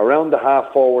around the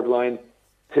half forward line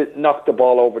to knock the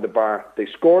ball over the bar? They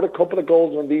scored a couple of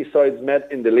goals when these sides met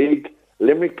in the league.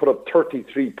 Limerick put up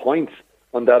 33 points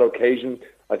on that occasion.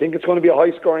 I think it's going to be a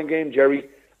high scoring game, Jerry,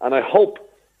 and I hope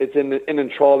it's in an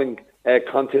enthralling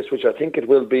contest, which I think it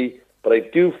will be. But I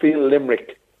do feel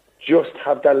Limerick just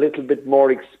have that little bit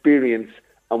more experience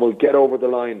and will get over the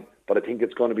line. But I think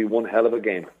it's going to be one hell of a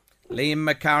game. Liam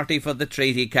McCarthy for the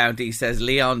Treaty County, says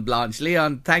Leon Blanche.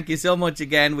 Leon, thank you so much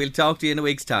again. We'll talk to you in a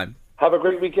week's time. Have a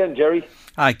great weekend, Jerry.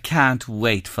 I can't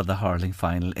wait for the hurling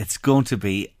final. It's going to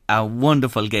be a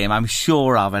wonderful game, I'm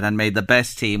sure of it, and may the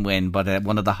best team win. But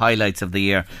one of the highlights of the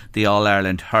year, the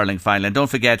All-Ireland hurling final. And don't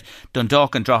forget,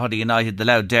 Dundalk and Drogheda United, the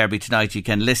Loud Derby tonight. You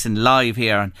can listen live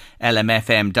here on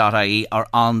lmfm.ie or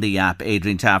on the app.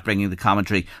 Adrian Taft bringing the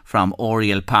commentary from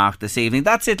Oriel Park this evening.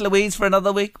 That's it, Louise, for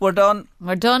another week. We're done.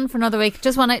 We're done for another week.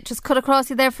 Just want to cut across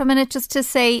you there for a minute just to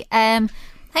say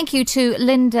thank you to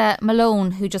Linda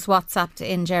Malone, who just WhatsApped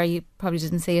in, Jerry, you probably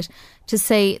didn't see it, to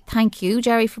say thank you,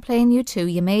 Jerry, for playing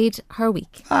U2. You made her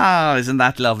week. Ah, isn't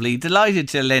that lovely? Delighted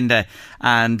to Linda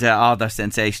and they're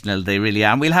sensational. They really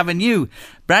are. And we'll have a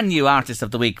brand new Artist of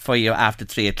the Week for you after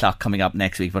 3 o'clock coming up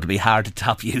next week, but it'll be hard to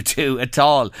top U2 at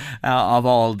all of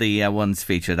all the ones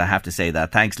featured. I have to say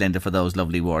that. Thanks, Linda, for those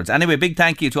lovely words. Anyway, big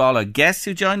thank you to all our guests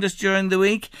who joined us during the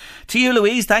week. To you,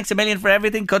 Louise, thanks a million for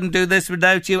everything. Couldn't do this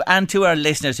without you. And to our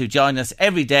listeners who join us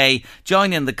every day,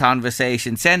 join in the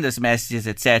conversation, send us messages,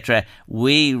 etc.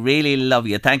 We really love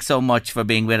you. Thanks so much for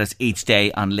being with us each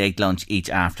day on Late Lunch each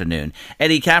afternoon.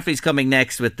 Eddie Caffrey's coming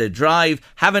next with The Drive.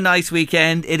 Have a nice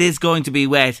weekend. It is going to be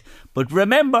wet. But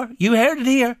remember, you heard it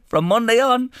here from Monday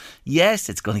on. Yes,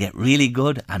 it's going to get really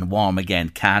good and warm again.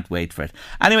 Can't wait for it.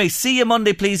 Anyway, see you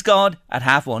Monday, please God, at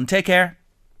 1:30. Take care.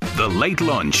 The Late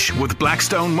Lunch with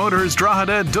Blackstone Motors,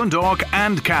 Drogheda, Dundalk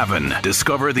and Cavan.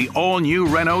 Discover the all-new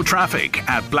Renault Traffic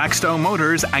at Blackstone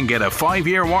Motors and get a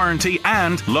 5-year warranty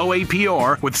and low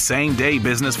APR with same-day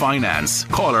business finance.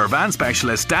 Call our van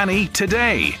specialist Danny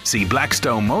today. See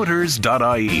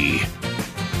blackstonemotors.ie.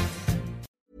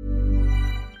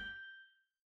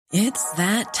 It's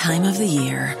that time of the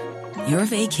year. Your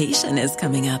vacation is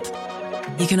coming up.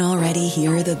 You can already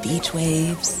hear the beach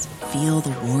waves, feel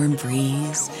the warm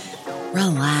breeze,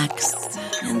 relax,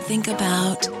 and think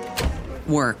about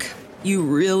work. You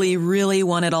really, really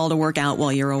want it all to work out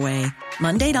while you're away.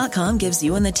 Monday.com gives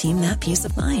you and the team that peace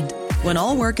of mind. When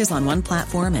all work is on one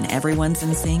platform and everyone's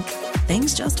in sync,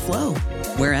 things just flow.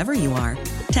 Wherever you are,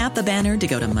 tap the banner to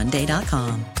go to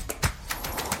Monday.com.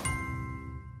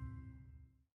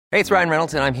 Hey, it's Ryan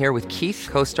Reynolds, and I'm here with Keith,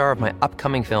 co-star of my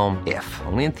upcoming film, If,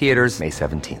 only in theaters May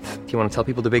 17th. Do you want to tell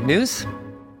people the big news?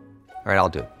 All right, I'll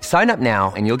do it. Sign up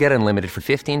now and you'll get unlimited for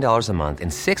 $15 a month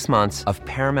and 6 months of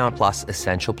Paramount Plus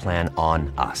Essential Plan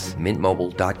on us.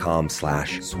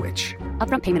 MintMobile.com/switch.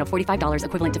 Upfront payment of $45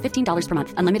 equivalent to $15 per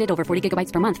month. Unlimited over 40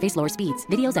 gigabytes per month. Face lower speeds.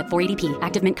 Videos at 480p.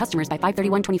 Active Mint customers by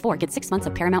 531.24 get 6 months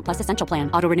of Paramount Plus Essential Plan.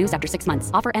 Auto renews after 6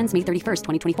 months. Offer ends May 31st,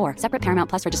 2024. Separate Paramount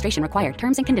Plus registration required.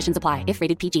 Terms and conditions apply if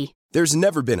rated PG. There's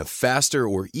never been a faster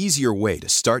or easier way to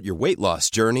start your weight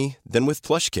loss journey than with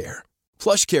PlushCare.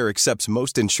 PlushCare accepts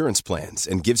most insurance plans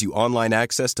and gives you online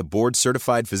access to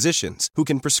board-certified physicians who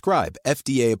can prescribe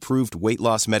FDA-approved weight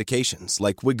loss medications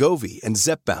like Wegovy and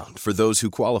Zepbound for those who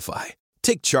qualify.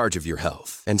 Take charge of your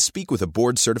health and speak with a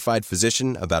board-certified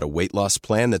physician about a weight loss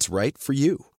plan that's right for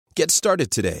you. Get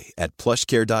started today at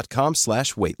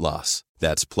plushcare.com/weight-loss.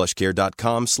 That's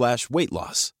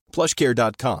plushcare.com/weight-loss.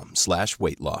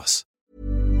 plushcare.com/weight-loss.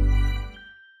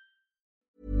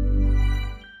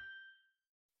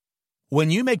 When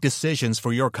you make decisions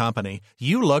for your company,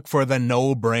 you look for the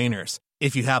no-brainers.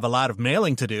 If you have a lot of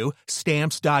mailing to do,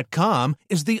 Stamps.com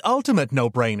is the ultimate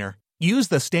no-brainer. Use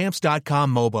the Stamps.com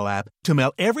mobile app to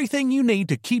mail everything you need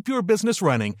to keep your business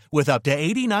running with up to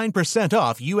 89%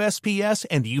 off USPS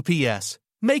and UPS.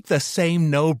 Make the same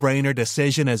no-brainer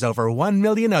decision as over 1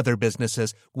 million other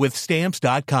businesses with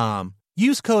Stamps.com.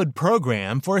 Use code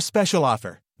PROGRAM for a special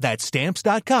offer. That's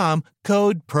Stamps.com,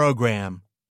 code PROGRAM.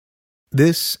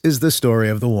 This is the story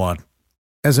of the one.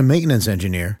 As a maintenance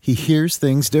engineer, he hears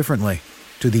things differently.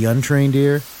 To the untrained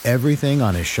ear, everything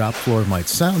on his shop floor might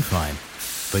sound fine,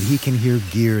 but he can hear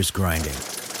gears grinding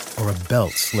or a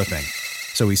belt slipping.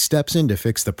 So he steps in to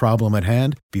fix the problem at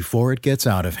hand before it gets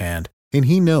out of hand. And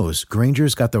he knows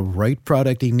Grainger's got the right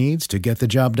product he needs to get the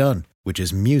job done, which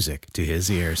is music to his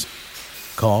ears.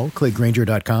 Call, click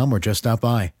Grainger.com, or just stop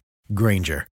by.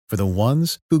 Grainger, for the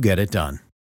ones who get it done.